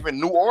Orleans wasn't even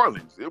New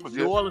Orleans. It was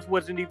New Orleans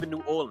wasn't even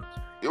New Orleans.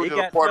 It was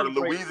just a part of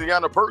the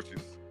Louisiana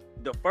Purchase.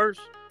 The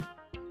first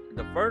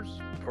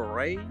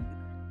parade,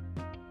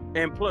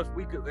 and plus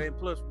we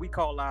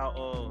call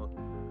our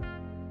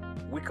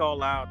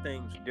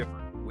things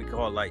different. We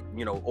call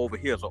over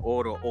here's an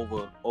order,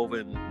 over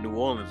in New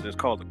Orleans it's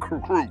called the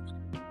crew.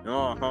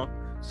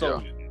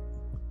 So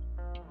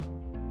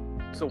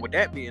with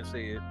that being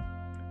said,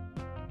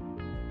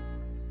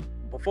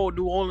 before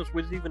New Orleans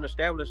was even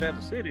established as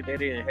a city, they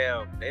didn't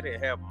have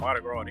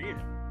Mardi Gras then.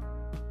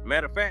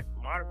 Matter of fact,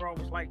 Mardi Gras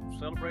was like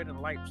celebrating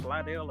like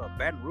Slidell or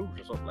Baton Rouge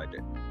or something like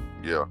that.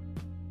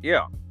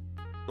 Yeah.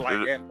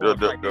 Like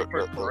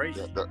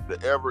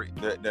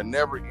the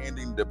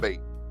never-ending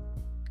debate.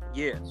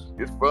 Yes,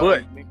 it's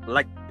fun.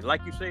 But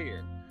like you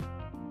said,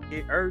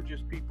 it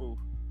urges people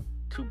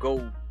to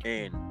go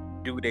and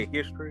do their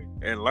history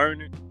and learn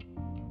it,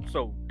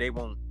 so they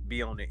won't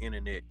be on the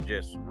internet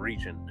just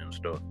reaching and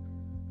stuff.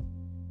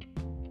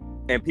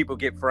 And people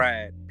get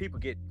fried. People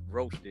get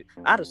roasted.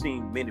 I'd have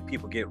seen many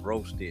people get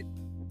roasted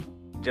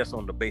just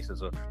on the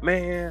basis of,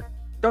 man,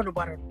 don't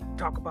nobody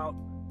talk about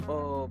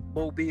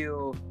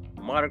Mobile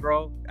Mardi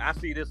Gras. I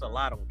see this a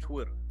lot on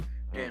Twitter.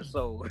 And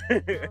so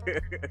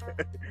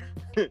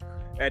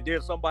and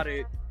then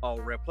somebody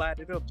replied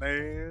to them,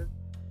 man,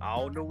 I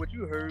don't know what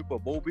you heard,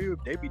 but Mobile,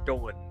 they be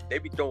doing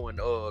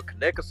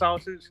Connecticut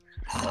sausage,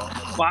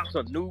 box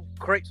of new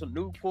crates of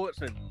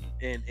Newports and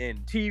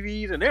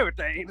TVs and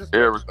everything.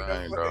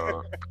 Everything,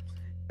 dog.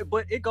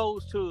 But it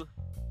goes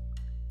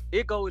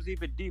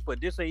even deeper.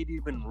 This ain't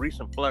even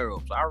recent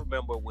flare-ups. I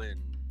remember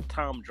when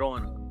Tom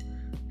Joyner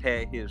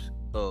had his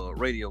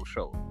radio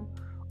show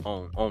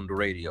on the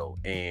radio,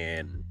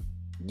 and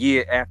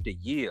year after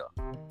year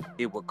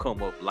it would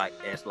come up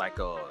as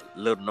a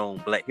little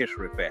known Black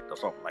History fact or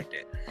something like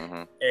that.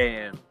 Mm-hmm.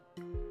 And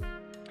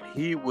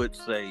he would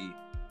say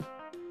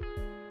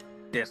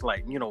that's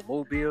like,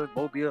 Mobile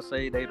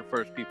say they the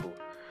first people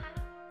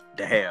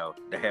to have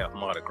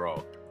Mardi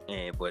Gras.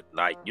 But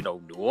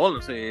New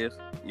Orleans says,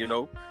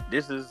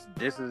 this is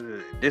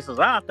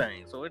our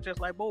thing. So it's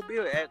just like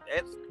Mobile at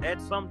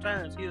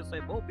sometimes he'll say,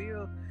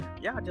 Mobile,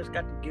 y'all just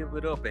got to give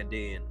it up. And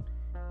then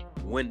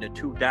when the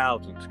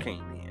 2000s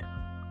came in,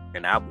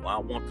 and I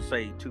want to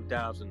say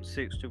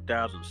 2006,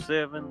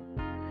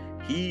 2007,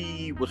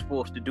 he was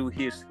forced to do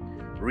his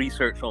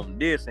research on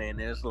this,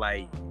 and it's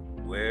like,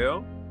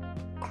 well,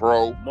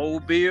 crow.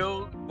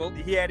 Mobile,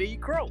 he had to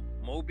eat crow.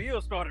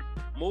 Mobile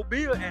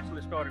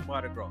actually started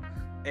Mardi Gras.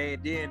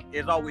 And then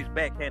it's always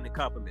backhanded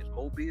compliments.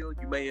 Mobile,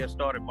 you may have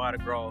started Mardi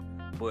Gras,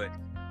 but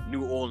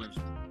New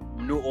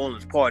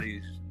Orleans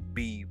parties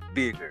be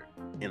bigger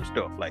and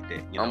stuff like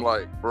that. I'm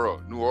like, bro,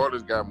 New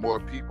Orleans got more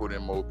people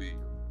than Mobile.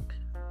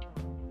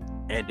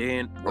 And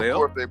then, of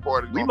course they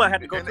party. We might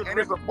have to go to and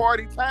it's a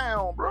party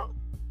town, bro.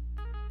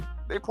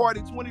 They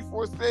party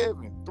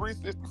 24/7,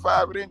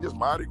 365. It ain't just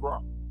Mardi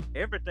Gras.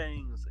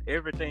 Everything's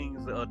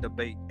a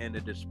debate and a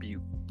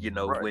dispute.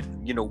 Right.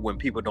 When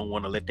people don't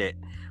want to let that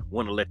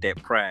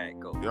pride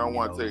go. You don't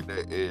want to take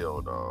that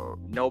L, dog.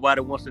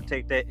 Nobody wants to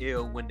take that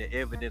L when the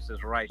evidence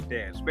is right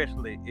there.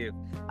 Especially if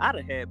I'd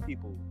have had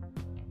people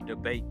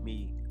debate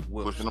me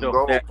with pushing stuff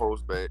them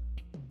goalposts back.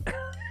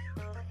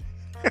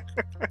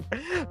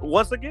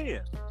 Once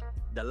again,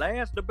 the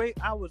last debate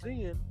I was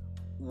in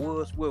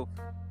was with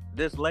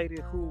this lady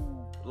who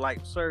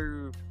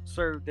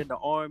served in the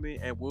army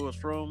and was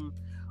from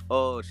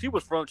she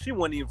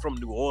wasn't even from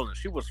New Orleans.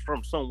 She was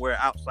from somewhere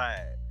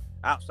outside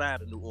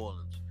of New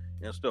Orleans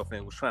and stuff,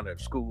 and was trying to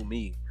school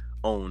me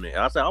on it.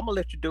 I said, I'm gonna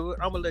let you do it,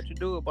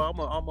 but I'm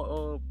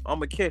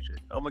gonna catch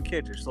it.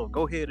 So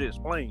go ahead and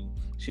explain.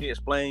 She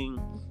explained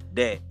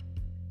that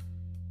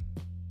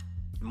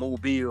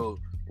Mobile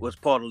was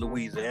part of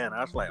Louisiana.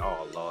 I was like,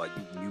 oh Lord,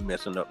 you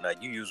messing up now.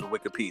 You use a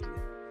Wikipedia,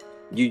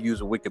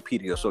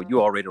 so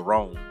you already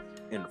wrong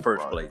in the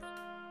first place.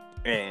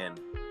 And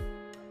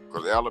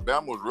because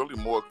Alabama was really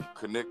more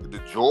connected to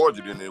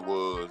Georgia than it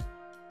was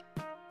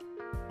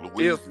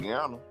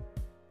Louisiana.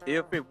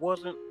 If it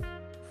wasn't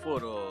for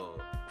the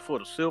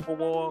Civil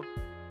War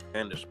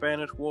and the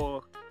Spanish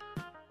War,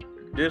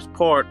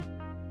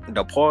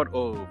 the part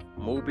of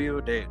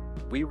Mobile that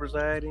we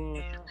reside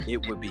in,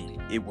 it would be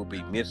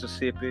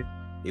Mississippi,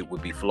 it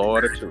would be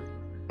Florida too.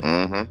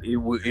 Mm-hmm. It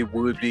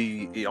would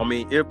be. I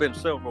mean, it been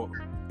several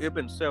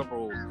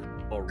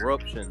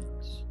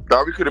eruptions.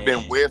 Dog, we could have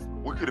been West.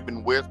 We could have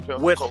been West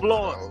Florida.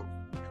 Dog.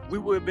 We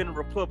would have been the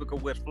Republic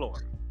of West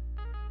Florida.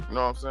 You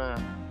know what I'm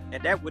saying?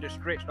 And that would have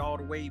stretched all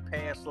the way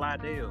past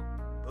Slidell,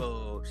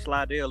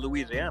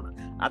 Louisiana.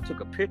 I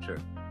took a picture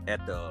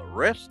at the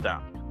rest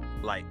stop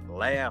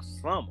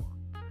last summer.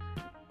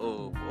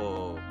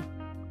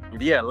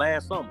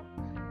 Last summer,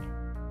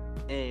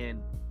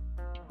 and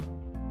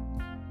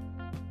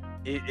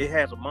it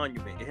has a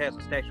monument. It has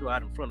a statue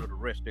out in front of the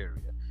rest area.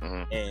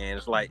 Mm-hmm. And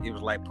it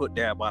was put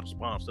there by the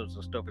sponsors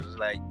and stuff. It's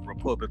like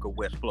Republic of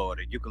West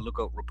Florida. You can look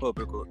up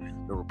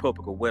the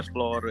Republic of West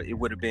Florida. It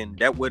would have been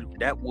that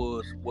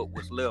was what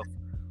was left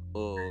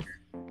of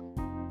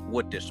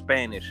what the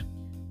Spanish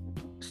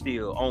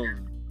still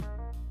owned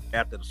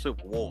after the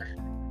Civil War.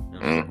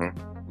 Mm-hmm.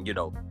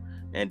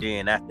 And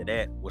then after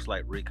that was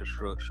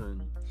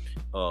Reconstruction.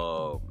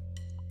 The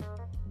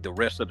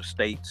rest of the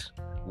states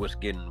was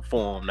getting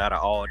formed out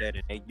of all that,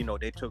 and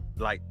they took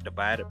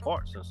divided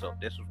parts and stuff.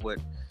 This is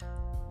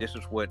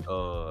what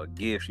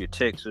gives you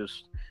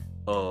Texas,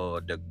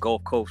 the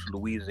Gulf Coast of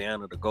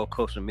Louisiana, the Gulf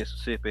Coast of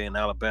Mississippi and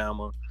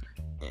Alabama,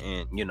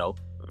 and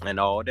and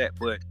all that.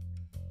 But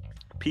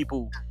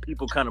people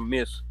kind of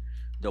miss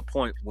the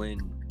point when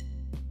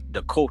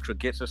the culture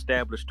gets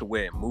established to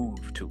where it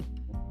moves to.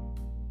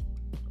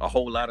 A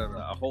whole lot of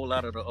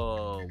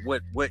the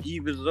what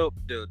evens up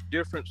the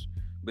difference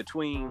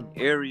between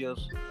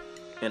areas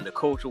and the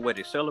culture where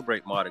they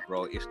celebrate Mardi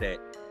Gras is that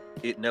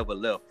it never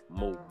left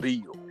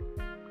Mobile.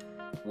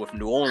 With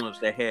New Orleans,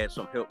 they had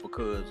some help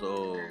because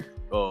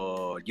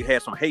you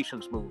had some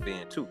Haitians move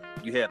in too.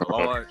 You had a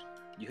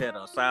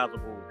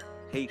sizable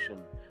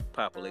Haitian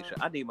population.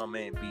 I need my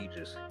man B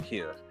just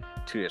here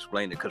to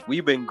explain it, because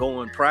we've been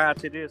going prior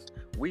to this.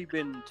 We've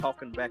been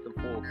talking back and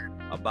forth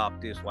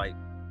about this like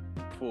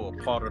for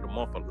part of the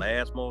month of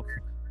last month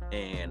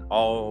and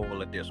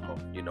all of this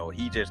month. You know,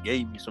 he just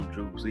gave me some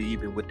juice.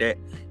 Even with that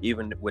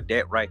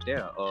right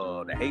there,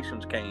 the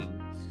Haitians came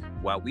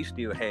while we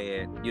still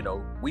had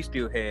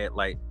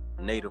like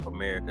Native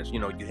Americans. You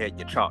know, you had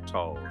your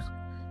Choctaws,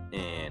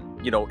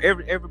 and you know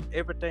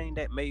everything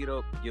that made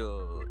up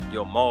your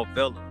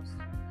Marvellas,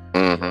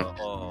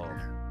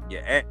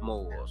 your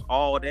Atmores,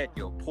 all that,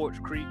 your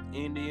Porch Creek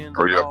Indians,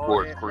 Oh, yeah, all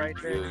Porch that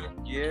Creek, right there.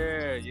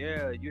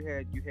 Yeah.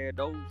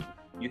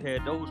 You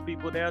had those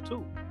people there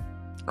too.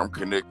 I'm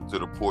connected to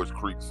the Porch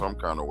Creek some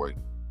kind of way.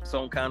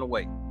 Some kind of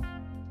way.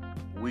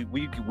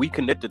 We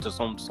connected to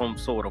some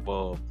sort of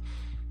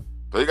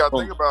So you gotta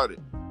think about it.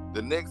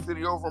 The next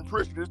city over from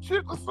Pritchard is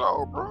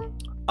Chickasaw, bro.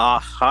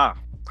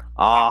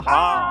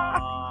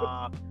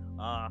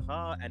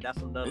 And that's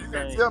another You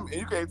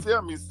thing. can't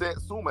tell me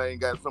Satsuma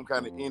ain't got some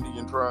kind of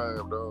Indian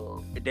tribe,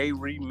 dog. They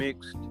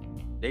remixed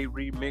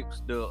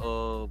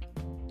the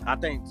I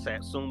think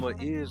Satsuma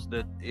is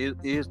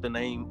the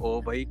name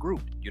of a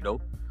group, you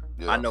know.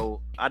 Yeah. I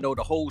know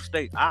the whole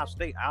state, our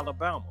state,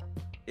 Alabama,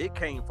 it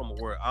came from a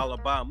word,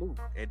 Alabama.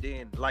 And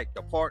then like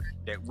the part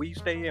that we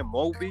stay in,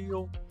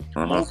 Mobile,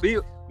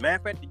 matter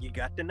of fact, you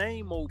got the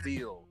name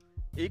Mobile.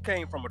 It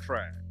came from a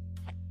tribe.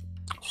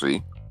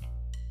 See?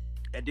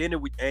 And then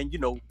you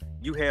know,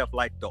 you have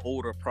like the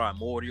older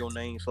primordial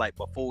names, like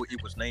before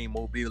it was named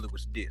Mobile, it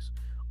was this.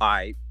 All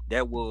right,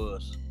 that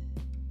was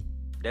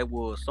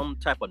some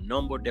type of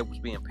number that was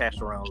being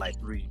passed around like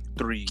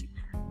three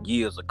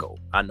years ago.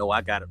 I know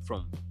I got it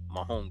from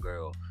my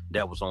homegirl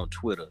that was on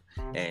Twitter,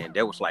 and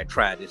that was like,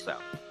 try this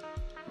out.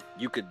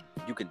 You can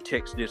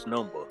text this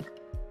number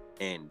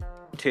and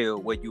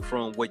tell where you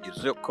from, what your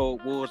zip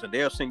code was, and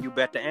they'll send you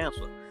back the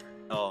answer.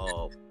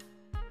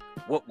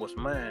 What was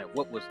mine?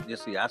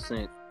 Let's see, I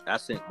sent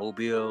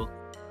Mobile,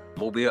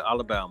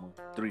 Alabama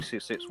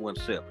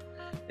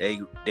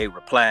 36617. They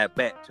replied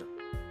back to,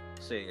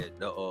 said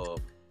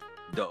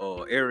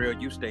the area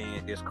you stay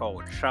in is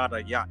called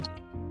Shadayati.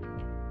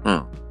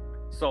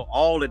 So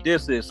all of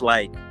this is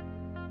like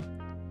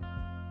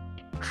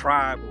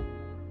tribal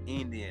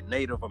Indian,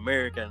 Native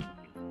American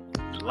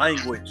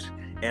language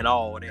and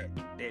all that.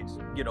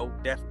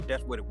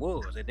 That's what it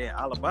was. And then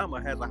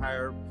Alabama has a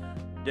higher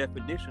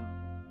definition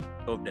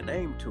of the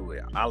name to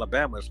it.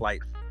 Alabama is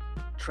like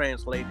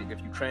translated.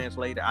 If you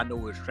translate it, I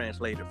know it's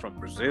translated from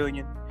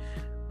Brazilian,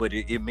 but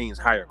it means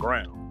higher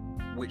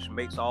ground, which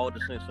makes all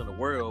the sense in the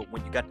world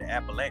when you got the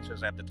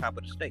Appalachians at the top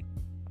of the state.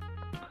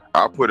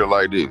 I'll put it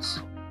like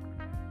this.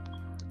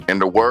 In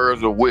the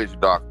words of witch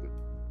doctor,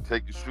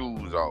 take your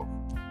shoes off.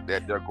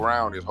 That the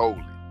ground is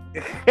holy.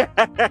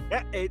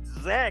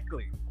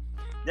 Exactly.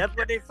 That's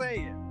what they're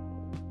saying.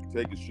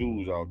 Take your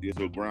shoes off. This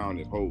ground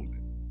is holy.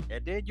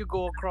 And then you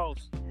go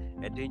across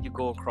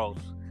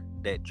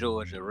that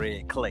Georgia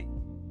red clay.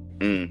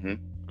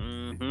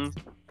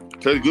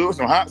 Taste good with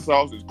some hot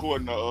sauce,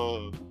 according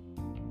to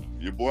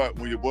your boy.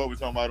 When your boy was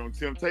talking about on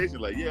Temptation,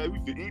 like, yeah, we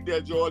could eat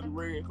that Georgia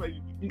red clay.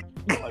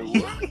 Like,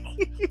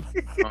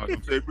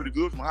 what? Taste pretty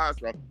good with some hot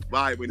sauce.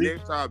 But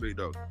next topic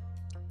though.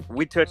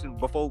 We touching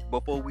before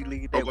we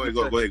leave that. Go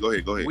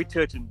ahead. We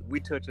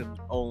touching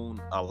on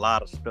a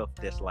lot of stuff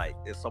that's like,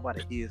 if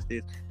somebody hears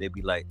this, they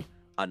be like,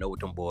 I know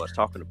what them boys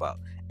talking about.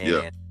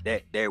 And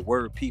that there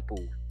were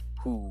people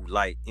who,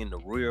 like, in the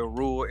real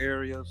rural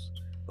areas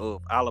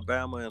of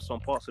Alabama and some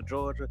parts of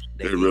Georgia,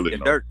 they really the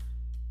dirt.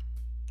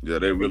 Yeah,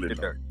 they really the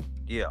dirt.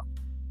 Yeah.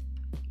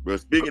 But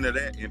speaking of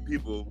that, and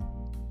people,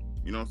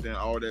 you know what I'm saying,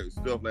 all that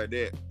stuff like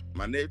that,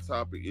 my next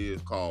topic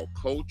is called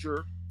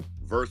culture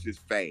versus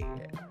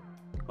fad.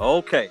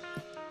 Okay.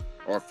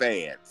 Or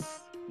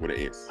fads with an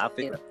S. I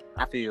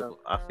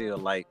feel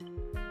like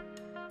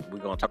we're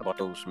gonna talk about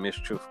those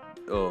mischief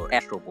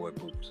Astro Boy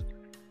boots.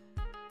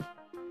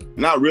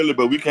 Not really,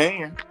 but we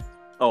can.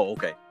 Oh,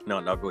 okay.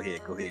 No, go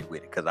ahead with it,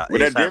 because that's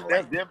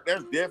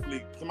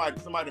definitely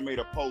somebody made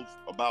a post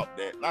about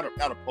that. Not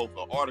a post,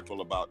 an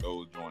article about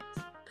those joints.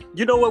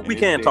 You know what? And we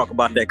can talk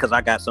about that because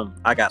I got some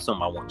I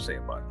want to say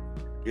about it.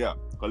 Yeah,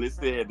 because it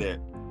said that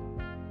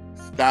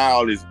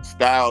style is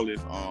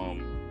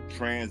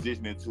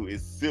transitioning to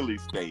its silly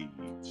stage.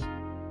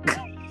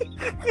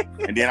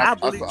 And then I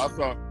saw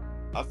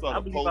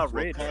the post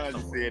where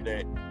Kanye said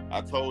that I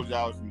told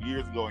y'all some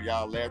years ago and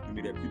y'all laughed at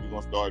me that people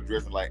gonna start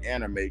dressing like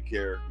anime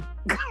characters.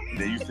 And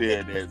then you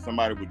said that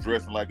somebody was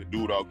dressing like a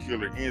dude off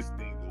Killer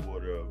Instinct or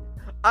whatever.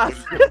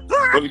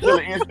 Was it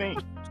Killer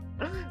Instinct?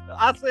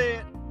 I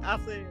said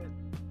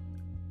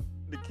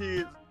the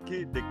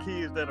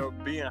kids that are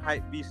being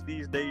hype beasts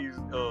these days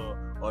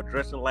are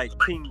dressing like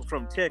King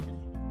from Tekken.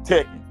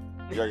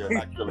 Yeah,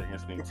 not Killer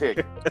Instinct.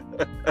 Tekken.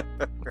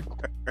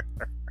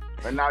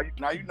 But now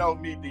you know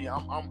me, D.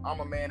 I'm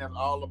a man that's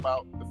all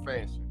about the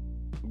fashion.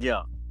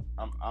 Yeah.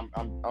 I'm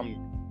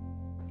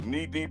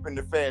knee deep in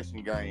the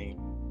fashion game.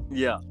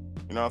 Yeah.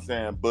 You know what I'm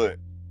saying? But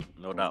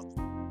no doubt.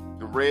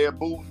 The red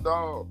boots,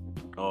 dog.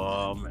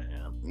 Oh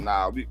man.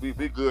 Nah, we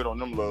good on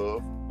them,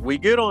 love. We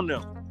good on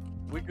them.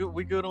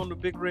 We good on the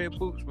big red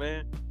boots,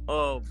 man.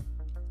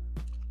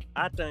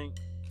 I think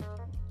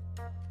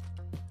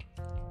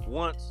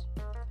once,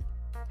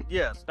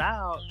 yeah,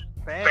 style,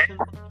 fashion,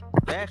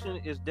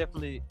 fashion is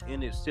definitely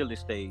in its silly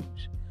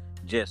stage,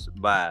 just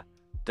by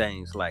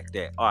things like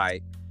that. All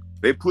right,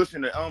 They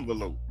pushing the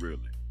envelope, really.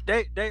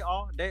 they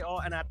are,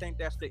 and I think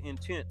that's the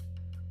intent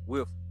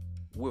with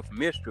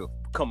Mischief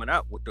coming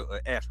out with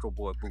the Astro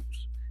Boy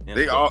boots and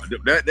They stuff. all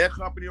that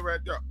company right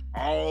there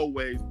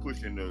always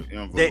pushing the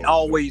They envelope.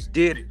 always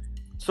did it.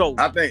 So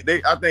I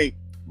think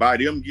by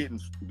them getting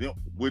them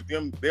with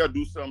them, they'll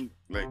do something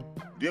like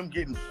them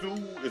getting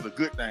sued is a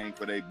good thing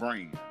for their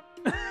brain.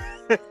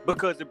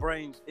 because it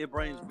brings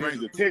Brings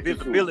attention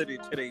visibility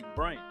to their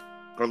brain.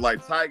 Cause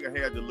like Tiger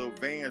had the little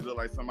vans look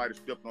like somebody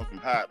stepped on some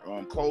hot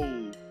coal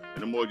and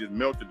the more just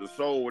melted the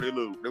sole. They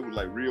was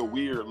like real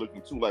weird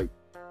looking too, like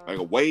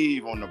a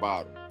wave on the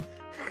bottom.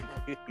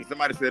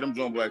 Somebody said them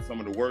jump like some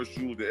of the worst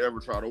shoes they ever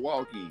try to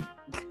walk in.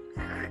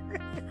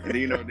 And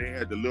then, they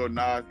had the little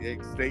Nas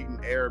X Satan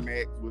Air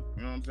Max with,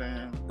 you know what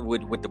I'm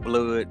saying? With the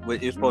blood,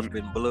 it's supposed to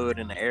be blood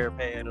in the air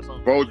pad or something.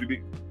 Supposed to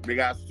be, they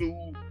got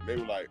sued. They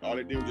were like, all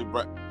they did was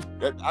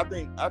just I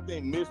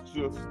think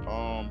Mischief's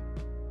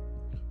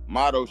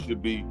motto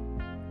should be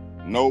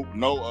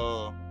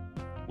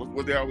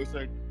what they always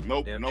say?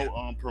 No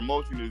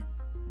promotion is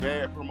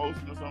bad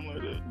promotion or something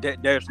like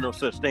that. There's no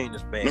such thing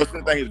as bad. No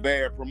such thing as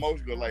bad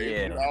promotion. Like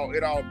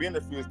it all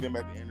benefits them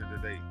at the end of the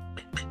day.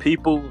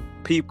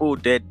 People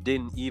that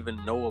didn't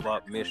even know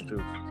about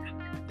Mischief,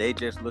 they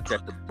just looked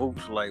at the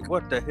boots like,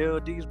 what the hell,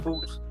 these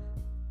boots?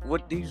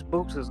 What, these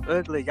boots is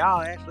ugly?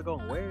 Y'all actually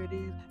gonna wear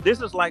these?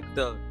 This is like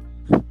the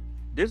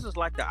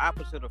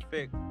opposite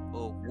effect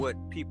of what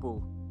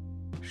people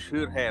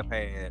should have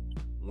had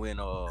when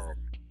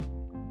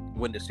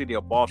the city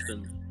of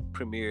Boston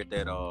premiered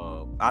that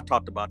I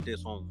talked about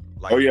this on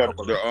like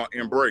the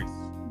Embrace.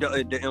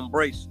 The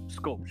Embrace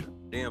sculpture.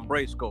 The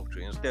Embrace sculpture,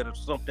 instead of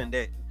something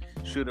that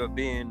should have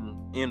been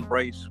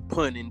embraced,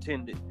 pun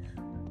intended.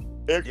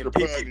 Extra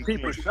pun intended.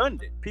 People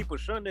shunned it. People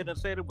shunned it and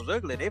said it was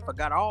ugly. They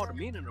forgot all the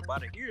meaning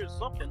about it. Here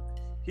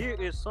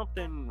is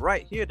something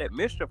right here that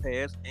Mischief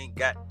has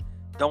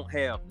don't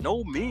have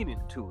no meaning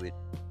to it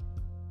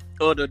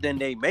other than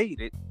they made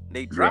it.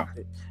 They dropped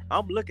it.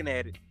 I'm looking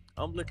at it.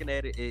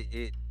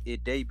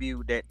 It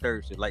debuted that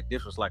Thursday. Like,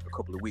 this was like a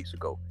couple of weeks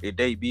ago. It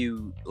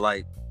debuted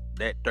like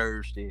that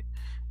Thursday,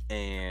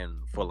 and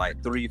for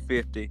like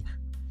 $350.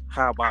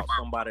 How about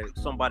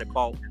somebody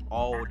bought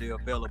all the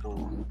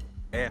available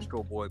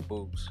Astro Boy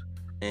boots,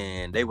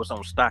 and they was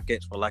on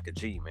StockX for like a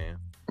G, man.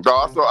 So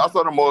I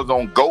saw them was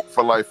on GOAT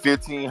for like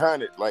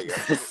 $1,500. Like,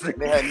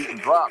 they hadn't even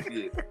dropped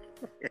yet.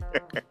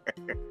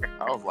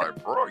 I was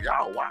like, bro,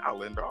 y'all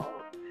wildin', dog.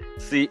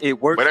 See,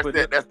 it works. But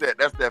that's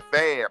that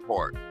fad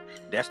part.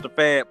 That's the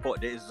fad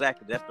part.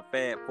 Exactly, that's the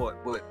fad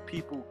part. But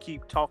people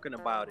keep talking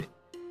about it.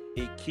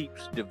 It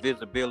keeps the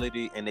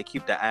visibility, and they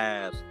keep the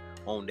eyes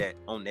on that.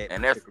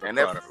 And that's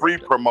free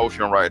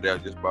promotion right there,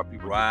 just by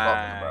people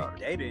talking about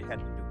it. They didn't have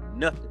to do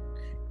nothing.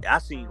 I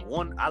seen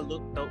one. I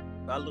looked up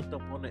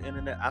on the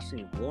internet. I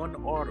seen one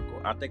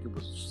article. I think it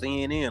was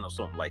CNN or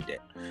something like that.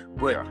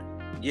 But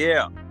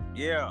yeah.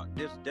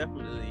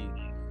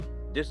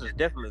 This is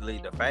definitely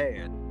the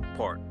fad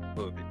part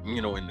of it.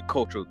 You know, in the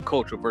culture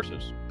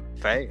versus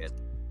fad.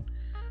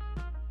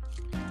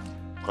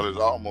 Because it's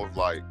almost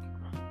like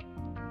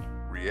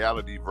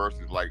reality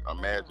versus like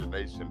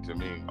imagination to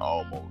me,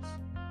 almost.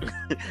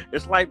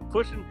 It's like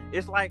putting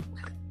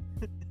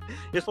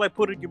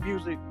your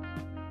music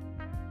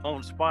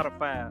on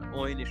Spotify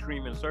or any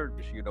streaming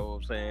service, you know what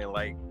I'm saying?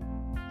 Like,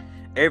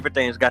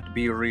 everything's got to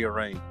be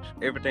rearranged.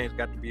 Everything's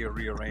got to be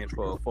rearranged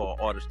for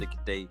artists to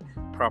get their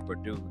proper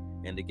due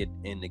and to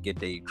get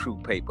their true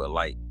paper.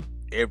 Like,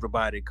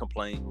 everybody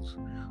complains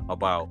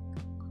about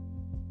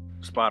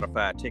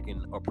Spotify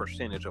taking a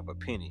percentage of a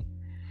penny,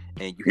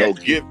 and you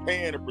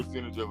paying a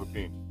percentage of a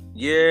penny.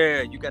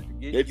 Yeah, you got to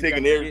get. They're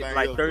taking everything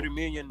like 30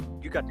 million.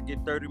 You got to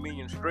get 30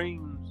 million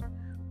streams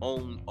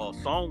on a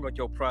song of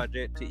your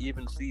project to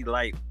even see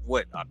like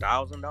what,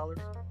 $1,000,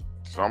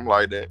 something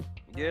like that.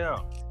 Yeah.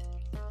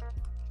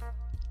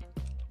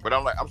 But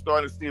I'm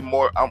starting to see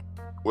more.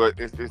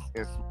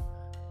 It's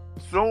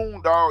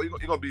soon, dog. You're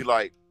gonna be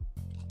like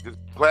just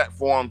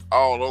platforms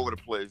all over the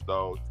place,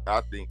 dog.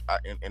 I think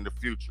in the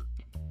future.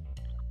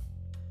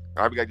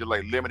 We got just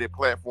like limited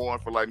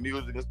platforms for like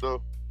music and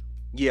stuff.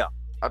 Yeah.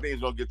 I think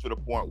it's gonna get to the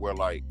point where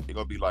like it's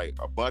gonna be like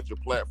a bunch of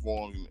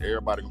platforms and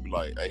everybody gonna be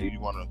like, hey,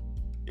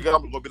 it's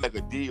gonna be like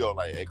a deal,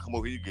 like, hey, come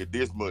over here, you get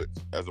this much,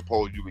 as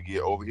opposed to you would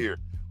get over here.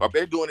 But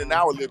they're doing it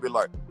now a little bit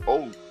like,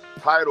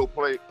 Tidal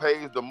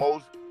pays the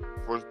most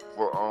for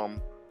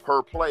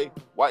per play.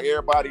 Why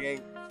everybody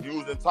ain't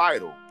using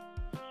Tidal?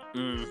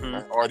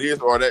 Mm-hmm. Or this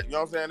or that. You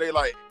know what I'm saying? They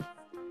like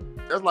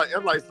that's like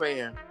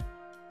saying,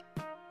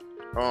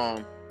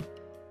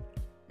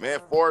 man,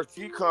 Forest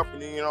Tea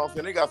Company, you know what I'm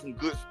saying? They got some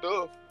good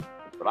stuff,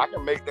 but I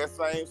can make that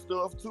same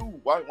stuff too.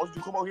 Why don't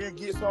you come over here and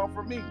get some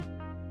from me?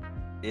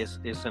 It's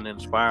an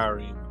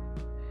inspiring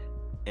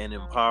and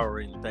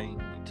empowering thing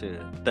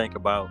to think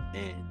about,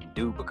 and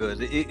do, because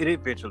it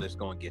eventually is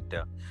going to get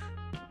there.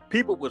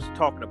 People was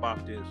talking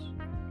about this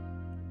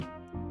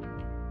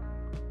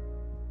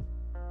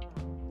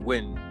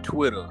when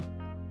Twitter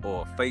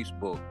or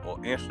Facebook or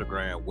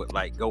Instagram would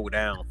like go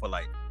down for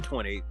like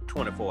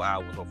 24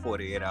 hours or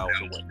 48 hours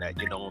or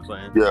whatnot, you know what I'm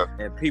saying? Yeah.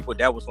 And people,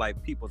 that was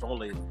like people's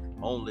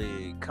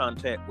only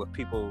contact with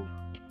people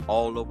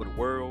all over the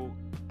world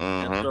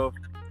and stuff.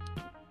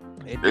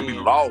 And they be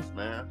lost,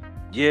 man.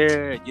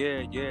 Yeah.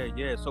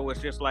 So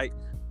it's just like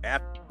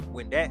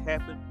when that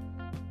happened,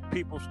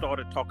 people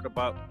started talking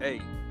about,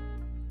 hey,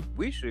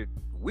 we should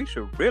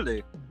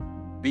really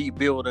be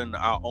building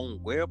our own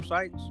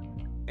websites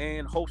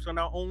and hosting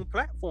our own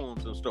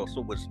platforms and stuff.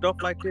 So when stuff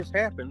like this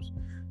happens,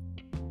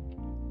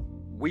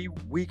 we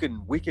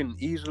can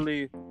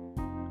easily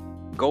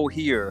go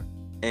here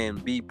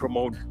and be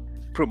promoting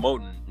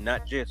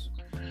not just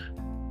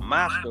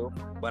my stuff,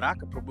 but I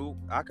could promote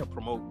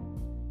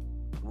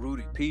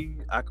Rudy P.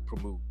 I could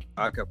promote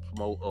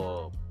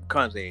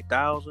Kanze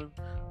 8000.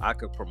 I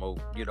could promote,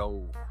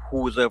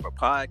 who's ever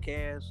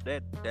podcast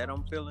that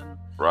I'm feeling,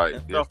 right,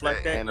 and stuff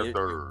like that. And a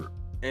third.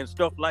 And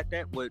stuff like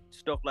that would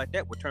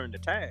turn the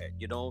tide,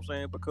 you know what I'm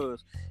saying?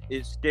 Because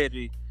it's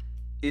steady,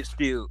 it's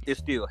still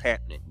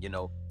happening,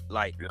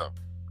 Like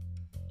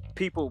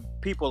people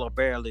are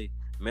barely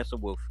messing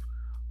with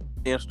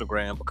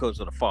Instagram because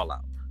of the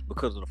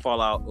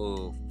fallout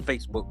of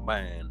Facebook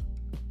buying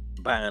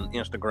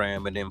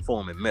Instagram and then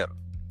forming Meta.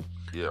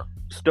 Yeah.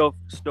 Stuff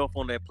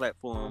on that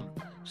platform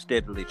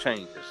steadily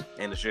changes,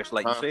 and it's just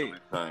like constantly you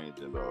said,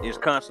 changing, it's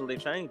constantly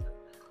changing.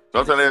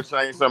 Sometimes they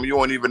change something you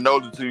won't even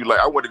notice until you like.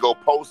 I went to go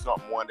post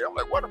something one day. I'm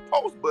like, "What a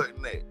post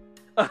button at?"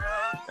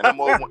 And it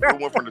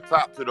went from the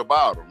top to the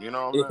bottom. You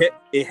know what I mean?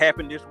 It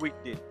happened this week,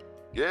 didn't it?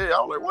 Yeah,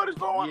 I was like, "What is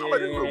going on?" Like,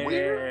 this is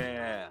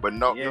weird. But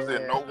no, you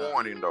said no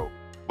warning though.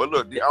 But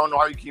look, I don't know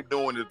how you keep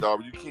doing this,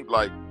 dog. You keep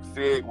like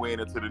segueing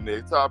into the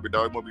next topic,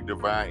 dog. It must be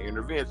divine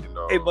intervention,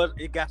 dog.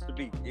 It got to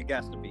be,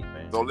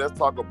 man. So let's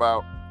talk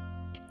about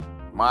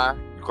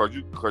because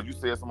you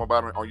said something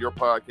about it on your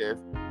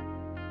podcast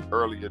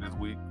earlier this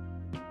week.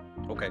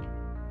 Okay.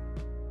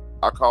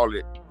 I call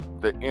it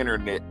the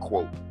internet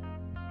quote.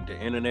 The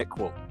internet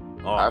quote.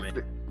 Oh,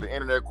 man. The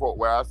internet quote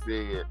where I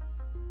said,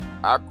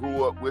 I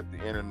grew up with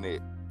the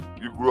internet.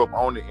 You grew up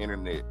on the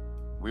internet.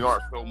 We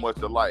aren't so much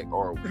alike,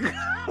 are we?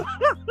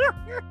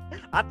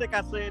 I think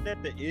I said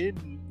that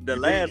in the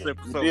last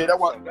episode. Yeah, that's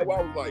why I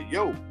was like,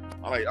 yo.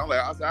 I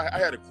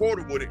had a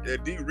quote with it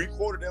that D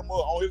recorded that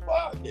mother on his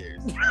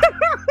podcast.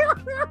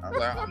 I was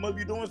like, I must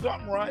be doing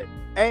something right.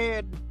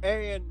 And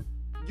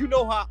you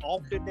know how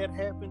often that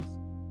happens?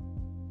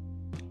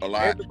 A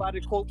lot. Everybody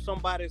quotes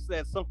somebody,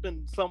 says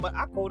something.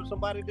 I quoted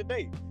somebody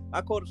today.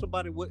 It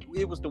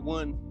was the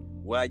one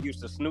where I used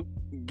to snoop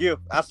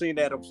gift. I seen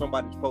that on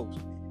somebody's post.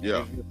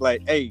 Yeah. It's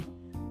like, hey,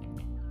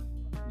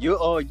 you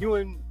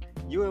and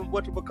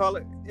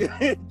whatchamacallit?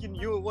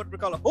 You and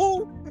whatchamacallit?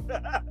 Who?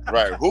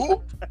 Right,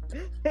 who?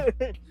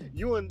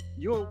 you and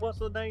what's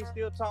her name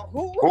still talk?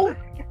 Who?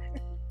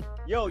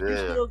 Yo,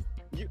 yeah.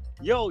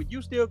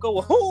 you still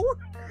go who?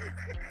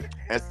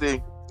 And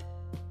see,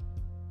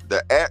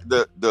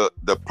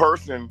 the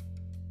person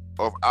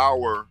of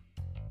our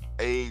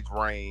age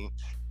range,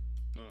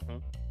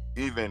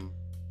 even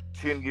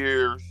 10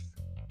 years,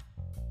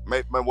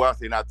 maybe, well, I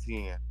say not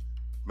 10,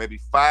 maybe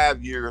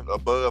 5 years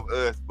above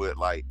us, but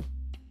like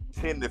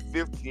 10 to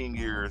 15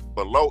 years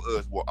below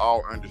us will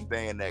all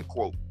understand that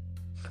quote.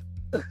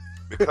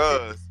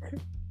 Because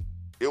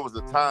it was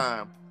a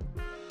time,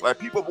 like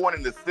people born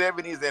in the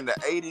 70s and the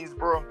 80s,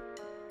 bro,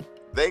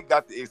 they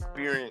got to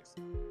experience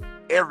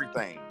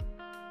everything.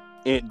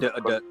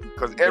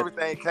 Because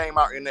everything came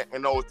out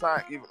in those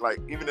times.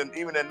 Even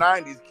the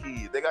 90s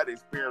kids, they got to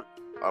experience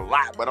a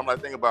lot. But I'm like,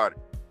 think about it.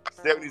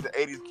 70s and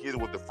 80s kids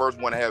was the first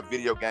one to have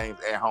video games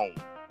at home.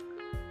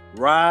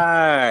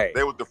 Right.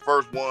 They was the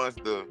first ones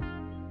to,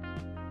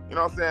 you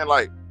know what I'm saying?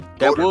 Like,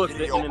 that go was to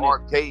video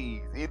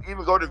arcades.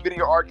 Even go to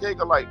video arcade.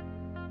 Like,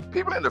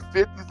 people in the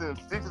 50s and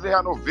 60s, they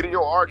had no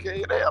video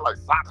arcade. They had like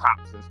sock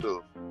hops and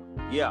stuff.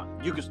 Yeah,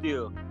 you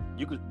still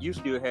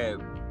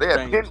have. They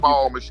had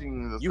pinball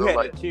machines and you stuff had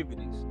like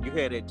activities. You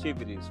had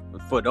activities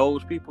for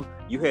those people.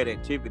 You had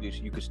activities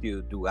you could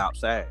still do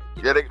outside.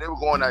 Yeah, they were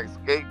going like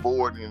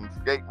skateboarding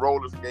and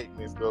roller skating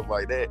and stuff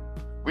like that.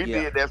 We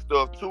did that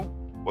stuff too,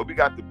 but we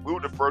were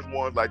the first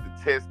ones like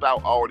to test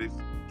out all this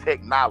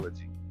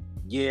technology.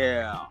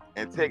 Yeah.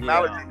 And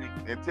technology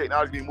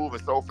be moving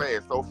so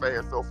fast.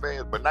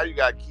 But now you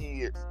got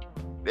kids,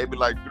 they be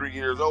like 3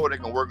 years old, they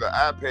can work an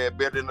iPad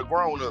better than the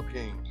grown-up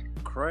can.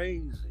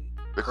 Crazy.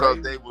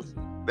 Because they was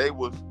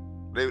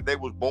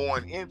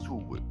born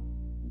into it.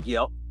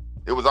 Yep.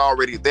 It was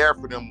already there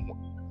for them.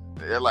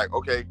 They're like,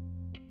 okay,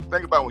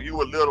 think about when you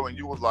were little and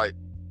you was like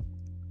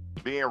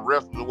being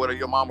restless or whatever,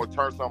 your mama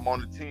turned something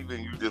on the TV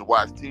and you just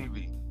watch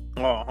TV.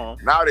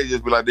 Now they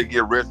just be like, they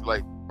get restless,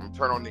 like, I'm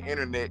turn on the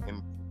internet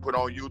and put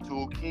on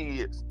YouTube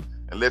Kids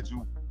and let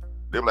you.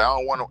 They be like,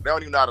 they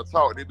don't even know how to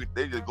talk. They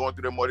just going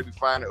through them more. They be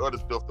finding other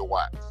stuff to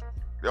watch.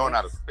 They don't know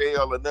how to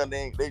spell or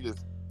nothing.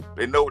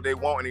 They know what they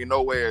want and they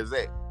know where it's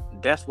at.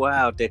 That's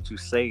wild that you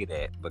say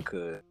that,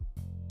 because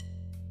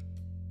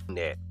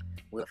that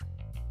with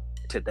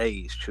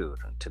today's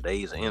children,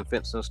 today's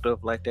infants and stuff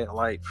like that,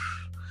 like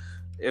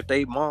if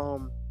they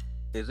mom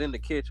is in the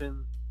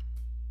kitchen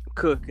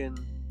cooking,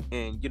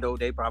 and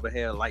they probably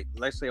have, like,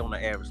 let's say on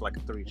the average, like a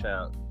three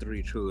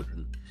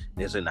children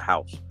is in the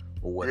house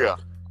or Yeah.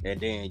 whatever, and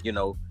then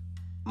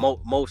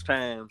most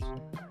times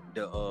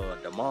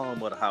the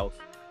mom of the house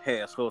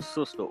has her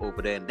sister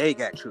over there, and they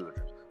got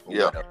children or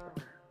Yeah. whatever.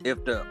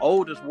 If the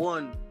oldest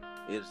one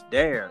is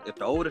there, if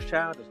the oldest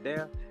child is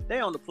there, they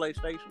on the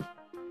PlayStation.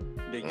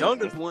 The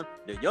youngest one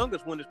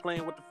is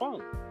playing with the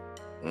phone.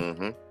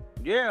 Mm-hmm.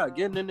 Yeah,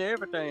 getting into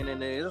everything,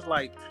 and it's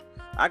like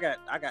I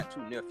got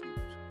two nephews.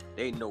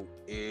 They know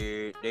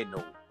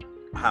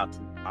how to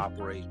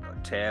operate a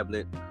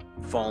tablet,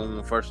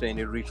 phone. First thing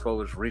they reach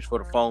for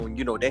the phone.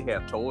 They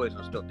have toys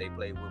and stuff they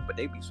play with, but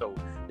they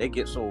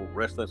get so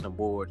restless and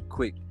bored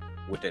quick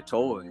with their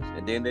toys,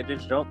 and then they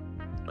just jump.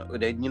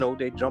 They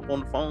jump on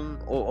the phone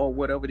or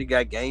whatever. They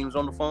got games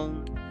on the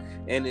phone,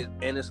 and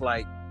it's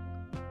like,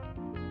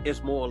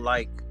 it's more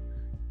like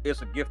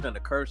it's a gift and a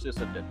curse.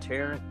 It's a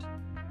deterrent,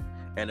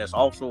 and it's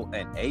also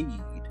an aid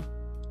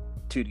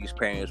to these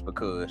parents,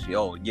 because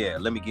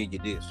let me give you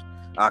this,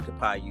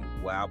 occupy you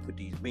while I put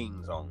these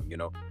beans on.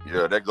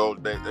 Yeah, that goes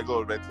back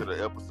to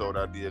the episode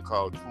I did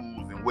called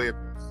Tools and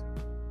Weapons.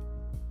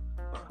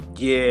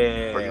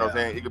 Yeah. So, you know what I'm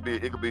saying? It could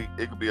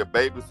be a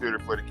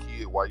babysitter for the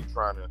kid while you're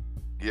trying to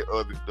get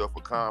other stuff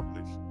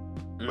accomplished.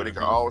 But it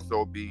can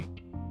also be,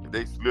 if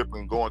they slip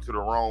and go into the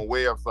wrong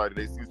website,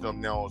 they see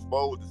something they're not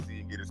supposed to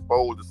see and get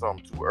exposed to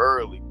something too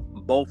early.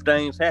 Both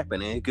things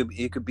happen, and it could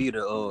be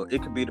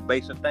the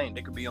basic thing.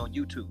 They could be on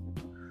YouTube.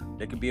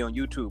 They could be on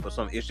YouTube or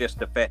something. It's just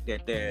the fact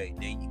that they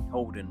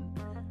holding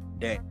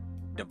that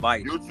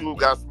device. YouTube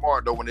got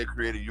smart though when they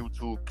created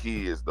YouTube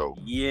Kids though.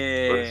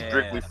 Yeah. So it's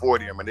strictly for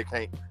them, and they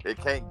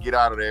can't get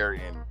out of there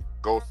and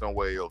go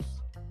somewhere else.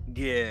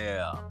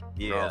 Yeah.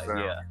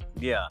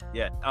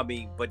 Yeah. I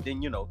mean, but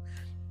then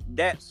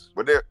that's.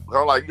 But you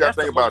gotta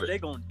think about it. They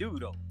gonna do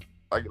though.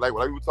 Like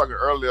we were talking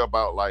earlier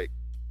about, like,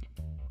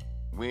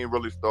 we ain't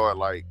really start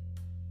like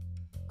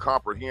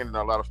comprehending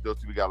a lot of stuff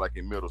till we got like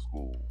in middle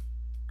school.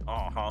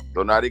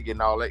 So now they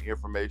getting all that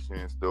information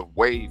and stuff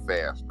way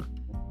faster.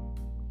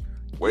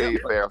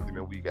 Faster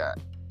than we got.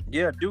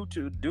 Yeah, due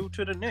to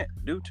the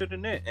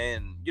net.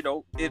 And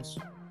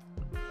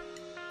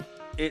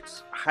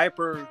it's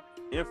hyper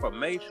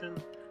information,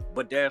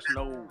 but there's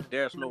no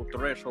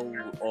threshold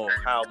of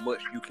how much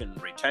you can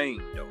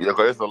retain though. Yeah,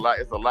 because it's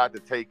a lot to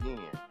take in.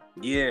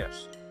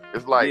 Yes.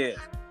 It's like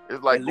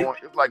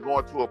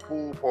going to a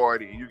pool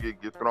party and you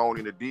get thrown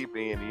in the deep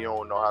end and you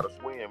don't know how to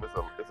swim.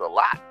 It's a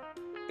lot.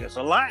 It's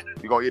a lot.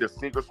 You're gonna either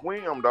sink or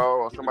swim, dog,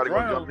 or somebody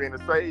gonna jump in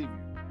and save you.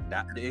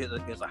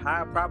 It's a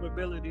high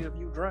probability of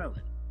you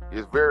drowning.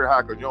 It's very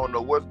high because you don't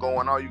know what's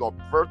going on.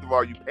 First of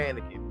all, you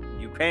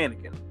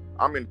panicking.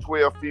 I'm in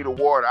 12 feet of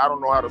water. I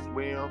don't know how to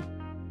swim,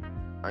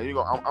 and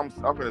I'm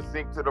gonna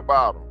sink to the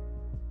bottom.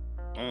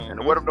 Mm-hmm.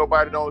 And what if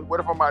nobody knows? What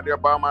if I'm out there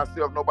by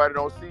myself? Nobody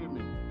don't see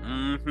me.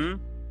 Mm-hmm.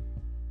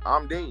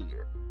 I'm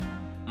dead.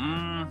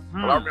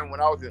 Mm-hmm. Well, I remember when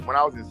I was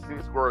in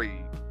 6th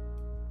grade,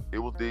 it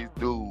was these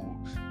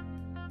dudes.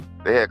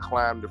 They had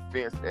climbed the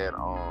fence at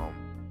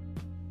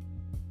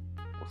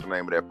what's the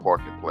name of that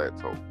parking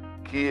plateau?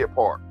 Kid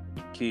Park.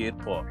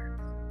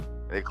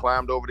 They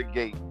climbed over the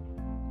gate.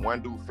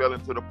 One dude fell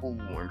into the pool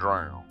and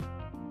drowned.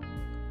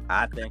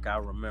 I think I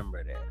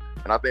remember that.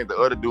 And I think the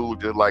other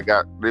dude just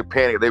they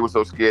panicked. They were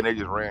so scared they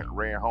just ran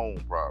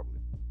home probably.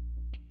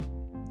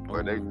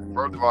 But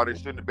first of all, they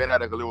shouldn't have been out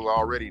there because it was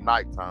already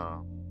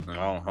nighttime.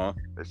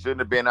 They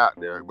shouldn't have been out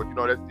there. But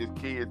that's just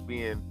kids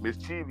being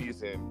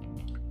mischievous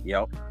and.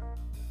 Yep.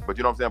 But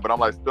you know what I'm saying? But I'm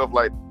like stuff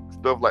like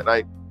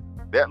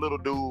that little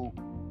dude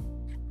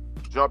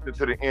jumped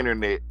into the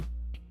internet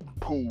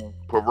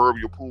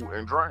proverbial pool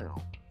and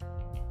drowned.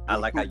 I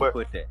like how you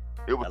put that.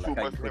 It was too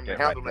much for him to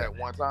handle at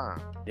one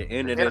time. The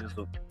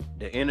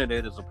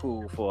internet is a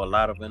pool for a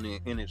lot of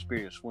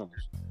inexperienced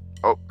swimmers.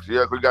 Oh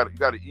yeah, you got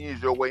to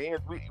ease your way in.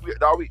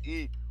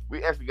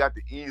 We actually got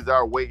to ease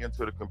our way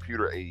into the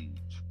computer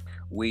age.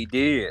 We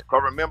did. I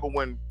remember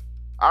when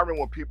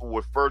people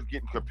were first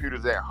getting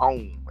computers at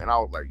home, and I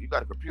was like, "You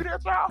got a computer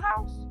at your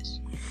house?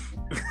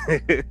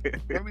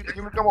 Can we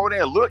come over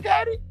there and look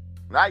at it?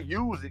 Not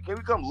use it. Can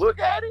we come look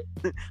at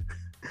it?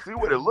 See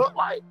what it looked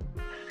like?"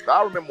 So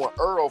I remember when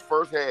Earl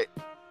first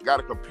got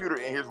a computer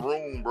in his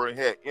room, bro, and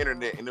had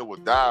internet, and it was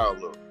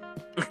dial-up.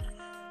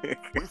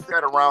 We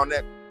sat around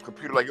that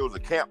computer like it was a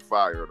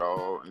campfire,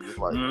 dog, and just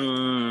like we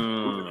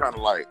were kind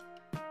of like,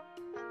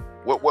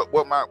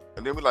 what my,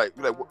 and then we like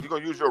you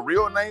gonna use your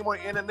real name on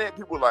the internet?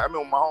 People were like, I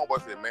remember my homeboy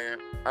said, man,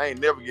 I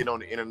ain't never getting on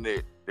the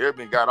internet. They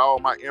been got all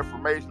my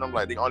information. I'm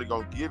like, they only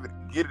gonna get it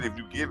if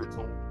you give it to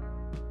them.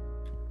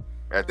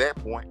 At that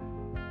point,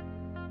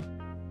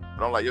 and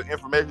I'm like, your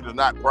information is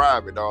not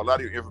private, dog. A lot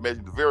of your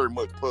information is very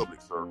much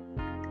public, sir.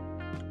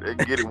 They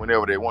can get it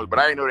whenever they want. But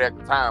I didn't know that at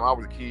the time. I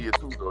was a kid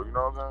too, though. You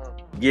know what I'm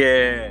saying?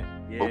 Yeah.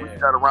 But we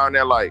sat around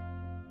there like,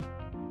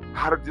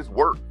 how did this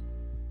work?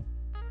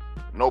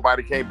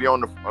 Nobody can't be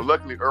on the.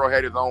 Luckily, Earl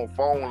had his own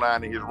phone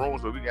line in his room,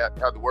 so we got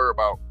have to worry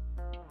about.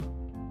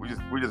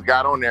 We just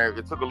got on there.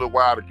 It took a little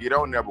while to get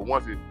on there, but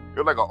once it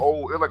was like an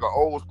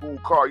old school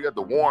car. You had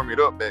to warm it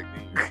up back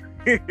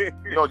then.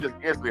 You don't just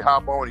instantly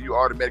hop on and you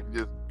automatically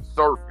just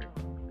surfing.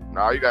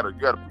 Now you gotta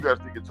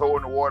stick your toe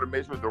in the water,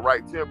 make sure it's the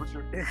right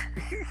temperature.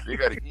 You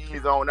gotta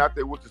ease on out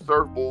there with the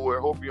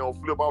surfboard. Hope you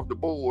don't flip off the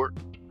board.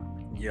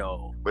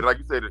 Yo. But like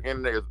you said, the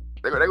internet is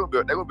they're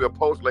gonna be a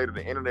post later.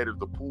 The internet is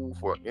the pool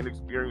for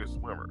inexperienced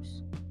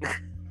swimmers.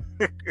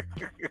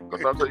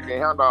 Because sometimes you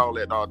can't handle all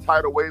that.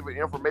 Tidal wave of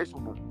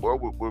information will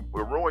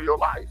ruin your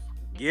life.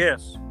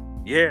 Yes.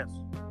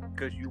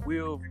 Because you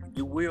will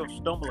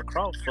stumble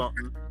across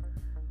something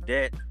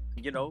that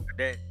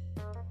that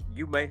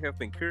you may have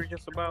been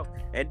curious about,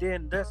 and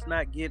then let's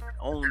not get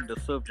on the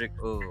subject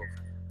of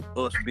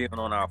us being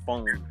on our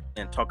phone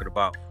and talking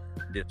about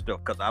this stuff.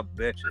 Because I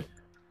bet you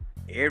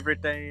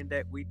everything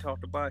that we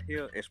talked about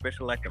here,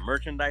 especially like the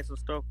merchandise and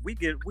stuff, we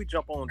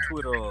jump on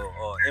Twitter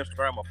or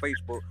Instagram or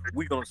Facebook,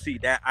 we're gonna see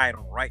that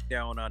item right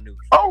there on our news.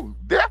 Oh,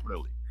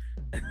 definitely.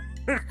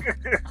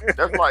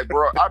 That's like,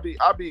 bro, I be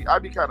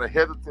kind of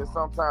hesitant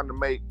sometimes to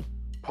make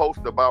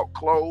posts about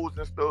clothes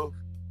and stuff.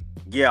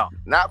 Yeah.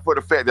 Not for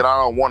the fact that I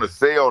don't want to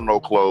sell no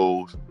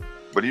clothes,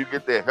 but you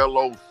get that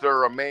hello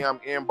sir or ma'am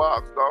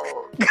inbox,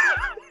 dog.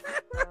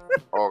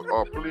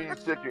 or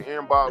please check your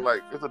inbox.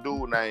 Like, it's a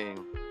dude named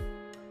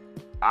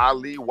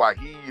Ali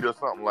Waheed or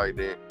something like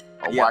that.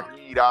 Or yeah.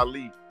 Waheed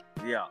Ali.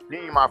 Yeah. He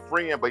ain't my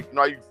friend, but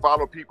you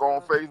follow people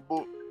on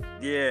Facebook.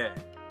 Yeah.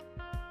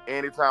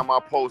 Anytime I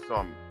post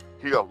something,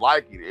 he'll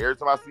like it. Every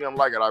time I see him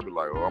like it, I'll be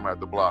like, oh, I'm gonna have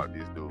to block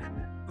this dude.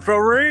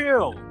 For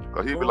real.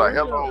 Cause he'd be like,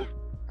 hello,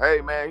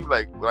 hey man. He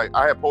like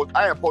I had posted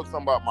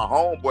something about my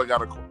homeboy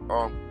got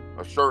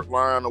a shirt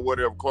line or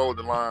whatever,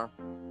 clothing line,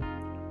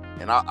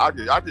 and I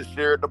just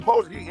shared the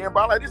post. He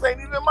inbound like, this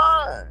ain't even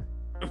mine.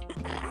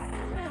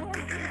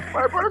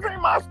 Like, bro, this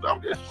ain't my stuff.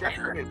 I'm just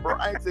sharing it, bro.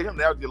 I ain't tell him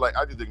that.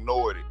 I just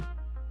ignored it.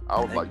 I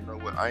was like, you know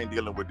what? I ain't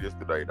dealing with this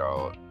today,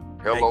 dog.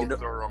 Hello,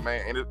 sir,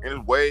 man. And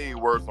it's way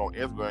worse on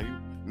Instagram. You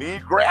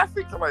need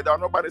graphics? I'm like,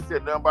 dog, nobody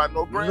said nothing about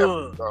no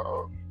graphics,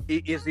 dog.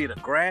 Is it a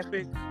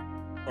graphics?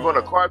 You want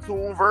a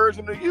cartoon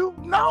version of you?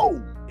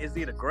 No. Is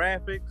it a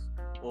graphics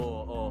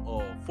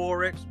or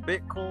Forex,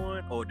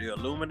 Bitcoin, or the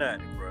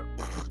Illuminati, bro?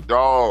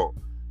 Dog,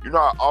 you know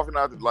how often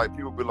like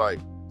people be like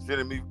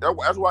sending me. That's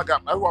why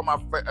my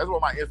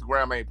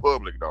Instagram ain't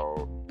public,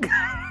 dog.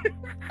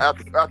 I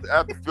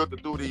have to filter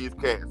through these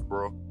cats,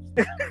 bro.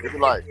 It's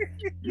like,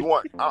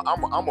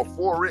 I'm a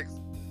Forex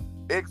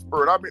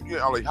expert. I've been,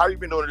 like, how you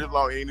been doing it this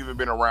long? Ain't even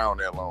been around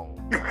that long.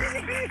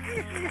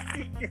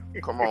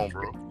 Come on,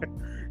 bro.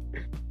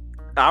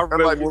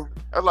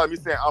 That's like me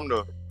saying I'm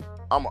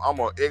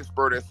an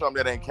expert at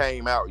something that ain't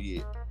came out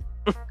yet.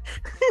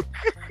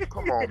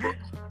 Come on, bro.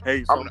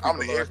 Hey, I'm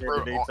the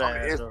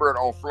expert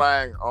on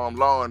flying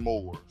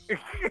lawnmowers.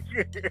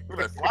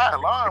 Like,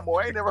 flying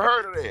lawnmower? I ain't never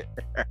heard of that.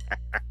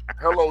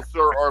 Hello,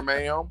 sir or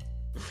ma'am.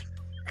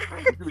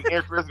 You be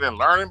interested in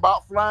learning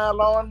about flying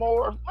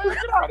lawnmowers? Man,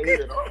 get out of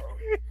here, dog.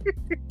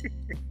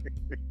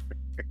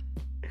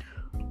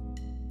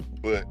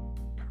 But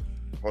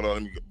hold on,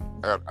 let me.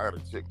 I gotta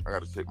check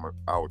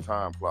our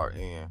time clock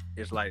in.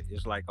 It's like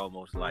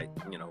almost like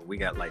we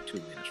got like 2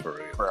 minutes for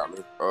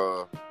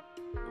real.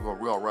 We're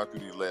gonna run through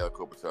these last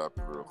couple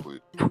topics real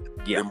quick.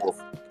 Yeah.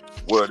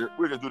 We're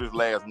gonna do this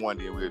last one,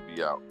 then we'll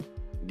be out.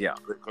 Yeah.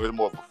 Because it's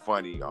more of a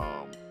funny.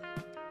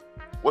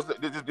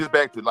 This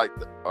back to like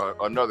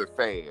another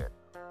fad.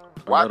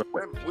 Why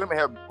women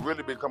have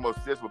really become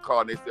obsessed with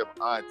calling themselves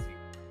auntie?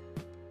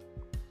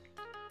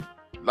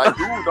 Like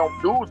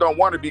dudes don't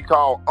want to be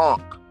called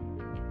unk.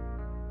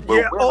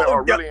 But women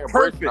are really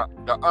embracing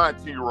the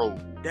auntie role.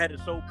 That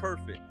is so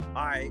perfect.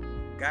 All right,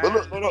 guys. But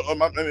look,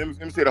 let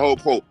me say the whole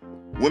quote.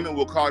 Women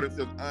will call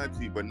themselves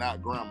auntie, but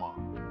not grandma.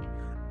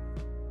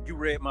 You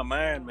read my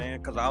mind, man,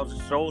 because I was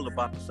so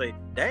about to say,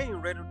 they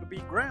ain't ready to be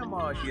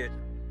grandmas yet.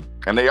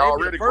 And they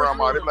already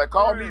grandma. They're like,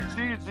 call me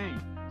Gigi.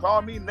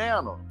 Call me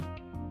Nana.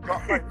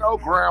 Like, no,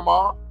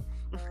 grandma.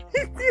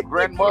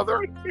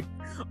 Grandmother.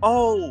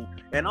 Oh,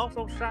 and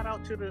also shout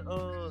out to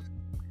the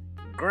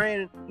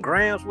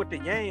grams with the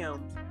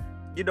yams.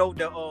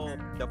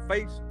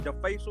 The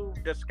facial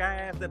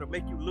disguise that'll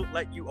make you look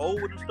like you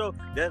old and stuff.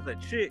 There's a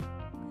chick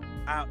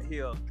out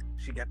here.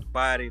 She got the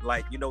body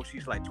like,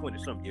 she's like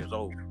 20-something years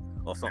old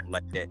or something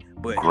like that.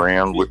 But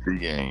grams with the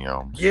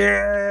yams.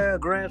 Yeah,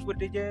 grams with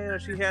the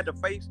yams. She had the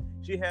face.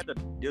 She had the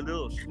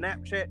little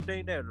Snapchat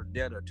thing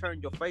that'll turn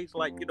your face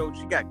like,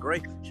 she got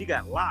gray. She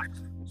got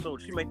locks, so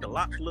she make the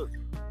locks look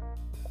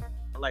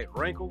like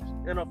wrinkles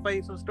in her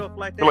face and stuff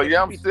like that. Like,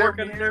 yeah, I'm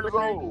 70 years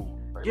old.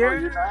 Like,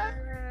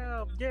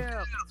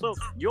 yeah. So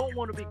you don't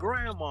want to be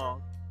grandma,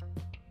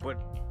 but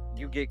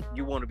you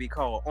want to be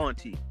called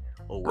auntie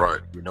or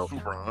what, right?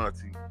 Super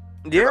auntie.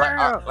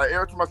 Yeah. Like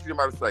every time I see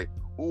somebody say,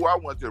 "Ooh, I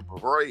went to the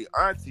parade,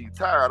 auntie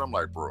tired," I'm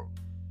like, bro.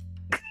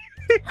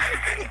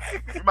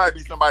 You might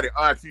be somebody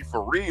auntie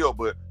for real,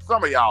 but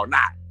some of y'all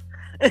not.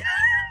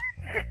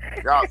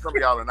 Some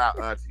of y'all are not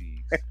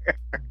aunties.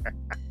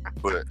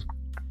 But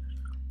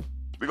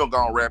we're gonna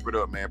go and wrap it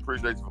up, man.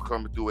 Appreciate you for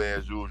coming through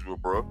as usual,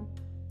 bro.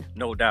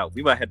 No doubt.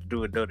 We might have to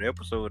do another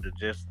episode of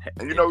just.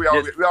 And you know, we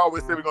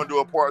always say we're gonna do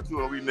a part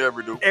 2, and we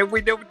never do. And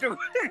we never do.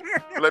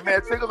 Like,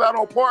 man, check us out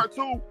on part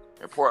 2,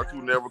 and part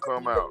 2 never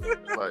come out.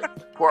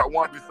 Like, part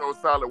 1 be so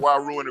solid, why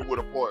ruin it with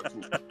a part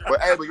 2?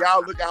 But hey, but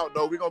y'all look out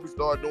though. We're gonna be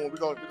we're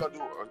gonna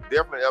do a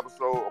definite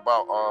episode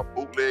about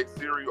bootleg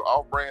cereal,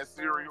 off-brand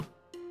cereal.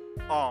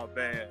 Oh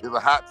man, It's a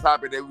hot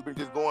topic that we've been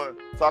just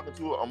talking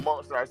to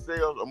amongst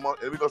ourselves. And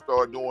we're gonna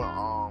start doing.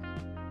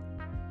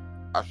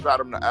 I shot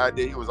him the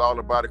idea. He was all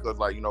about it because,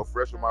 like, you know,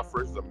 Fresh with My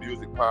Fresh is a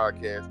music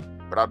podcast,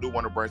 but I do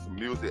want to bring some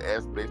music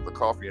aspects to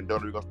Coffee and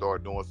Donut. We're gonna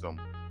start doing some.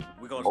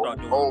 We're gonna start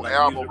doing old like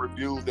album music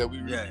reviews that we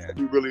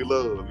really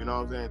love. You know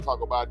what I'm saying?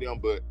 Talk about them,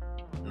 but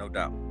no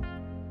doubt.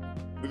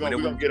 We're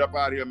gonna get up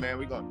out of here, man.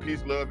 We're gonna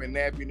peace, love, and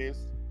nappiness.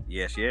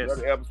 Yes.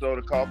 Another episode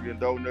of Coffee and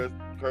Donuts.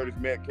 Curtis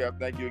Metcalf,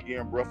 thank you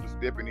again, bro, for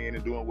stepping in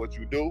and doing what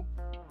you do.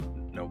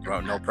 No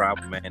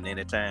problem, man.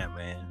 Anytime,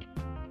 man.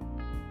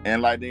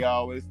 And like they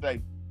always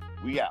say,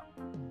 we out.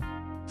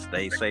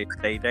 Stay safe,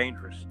 stay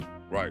dangerous.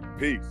 Right.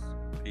 Peace.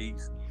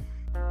 Peace.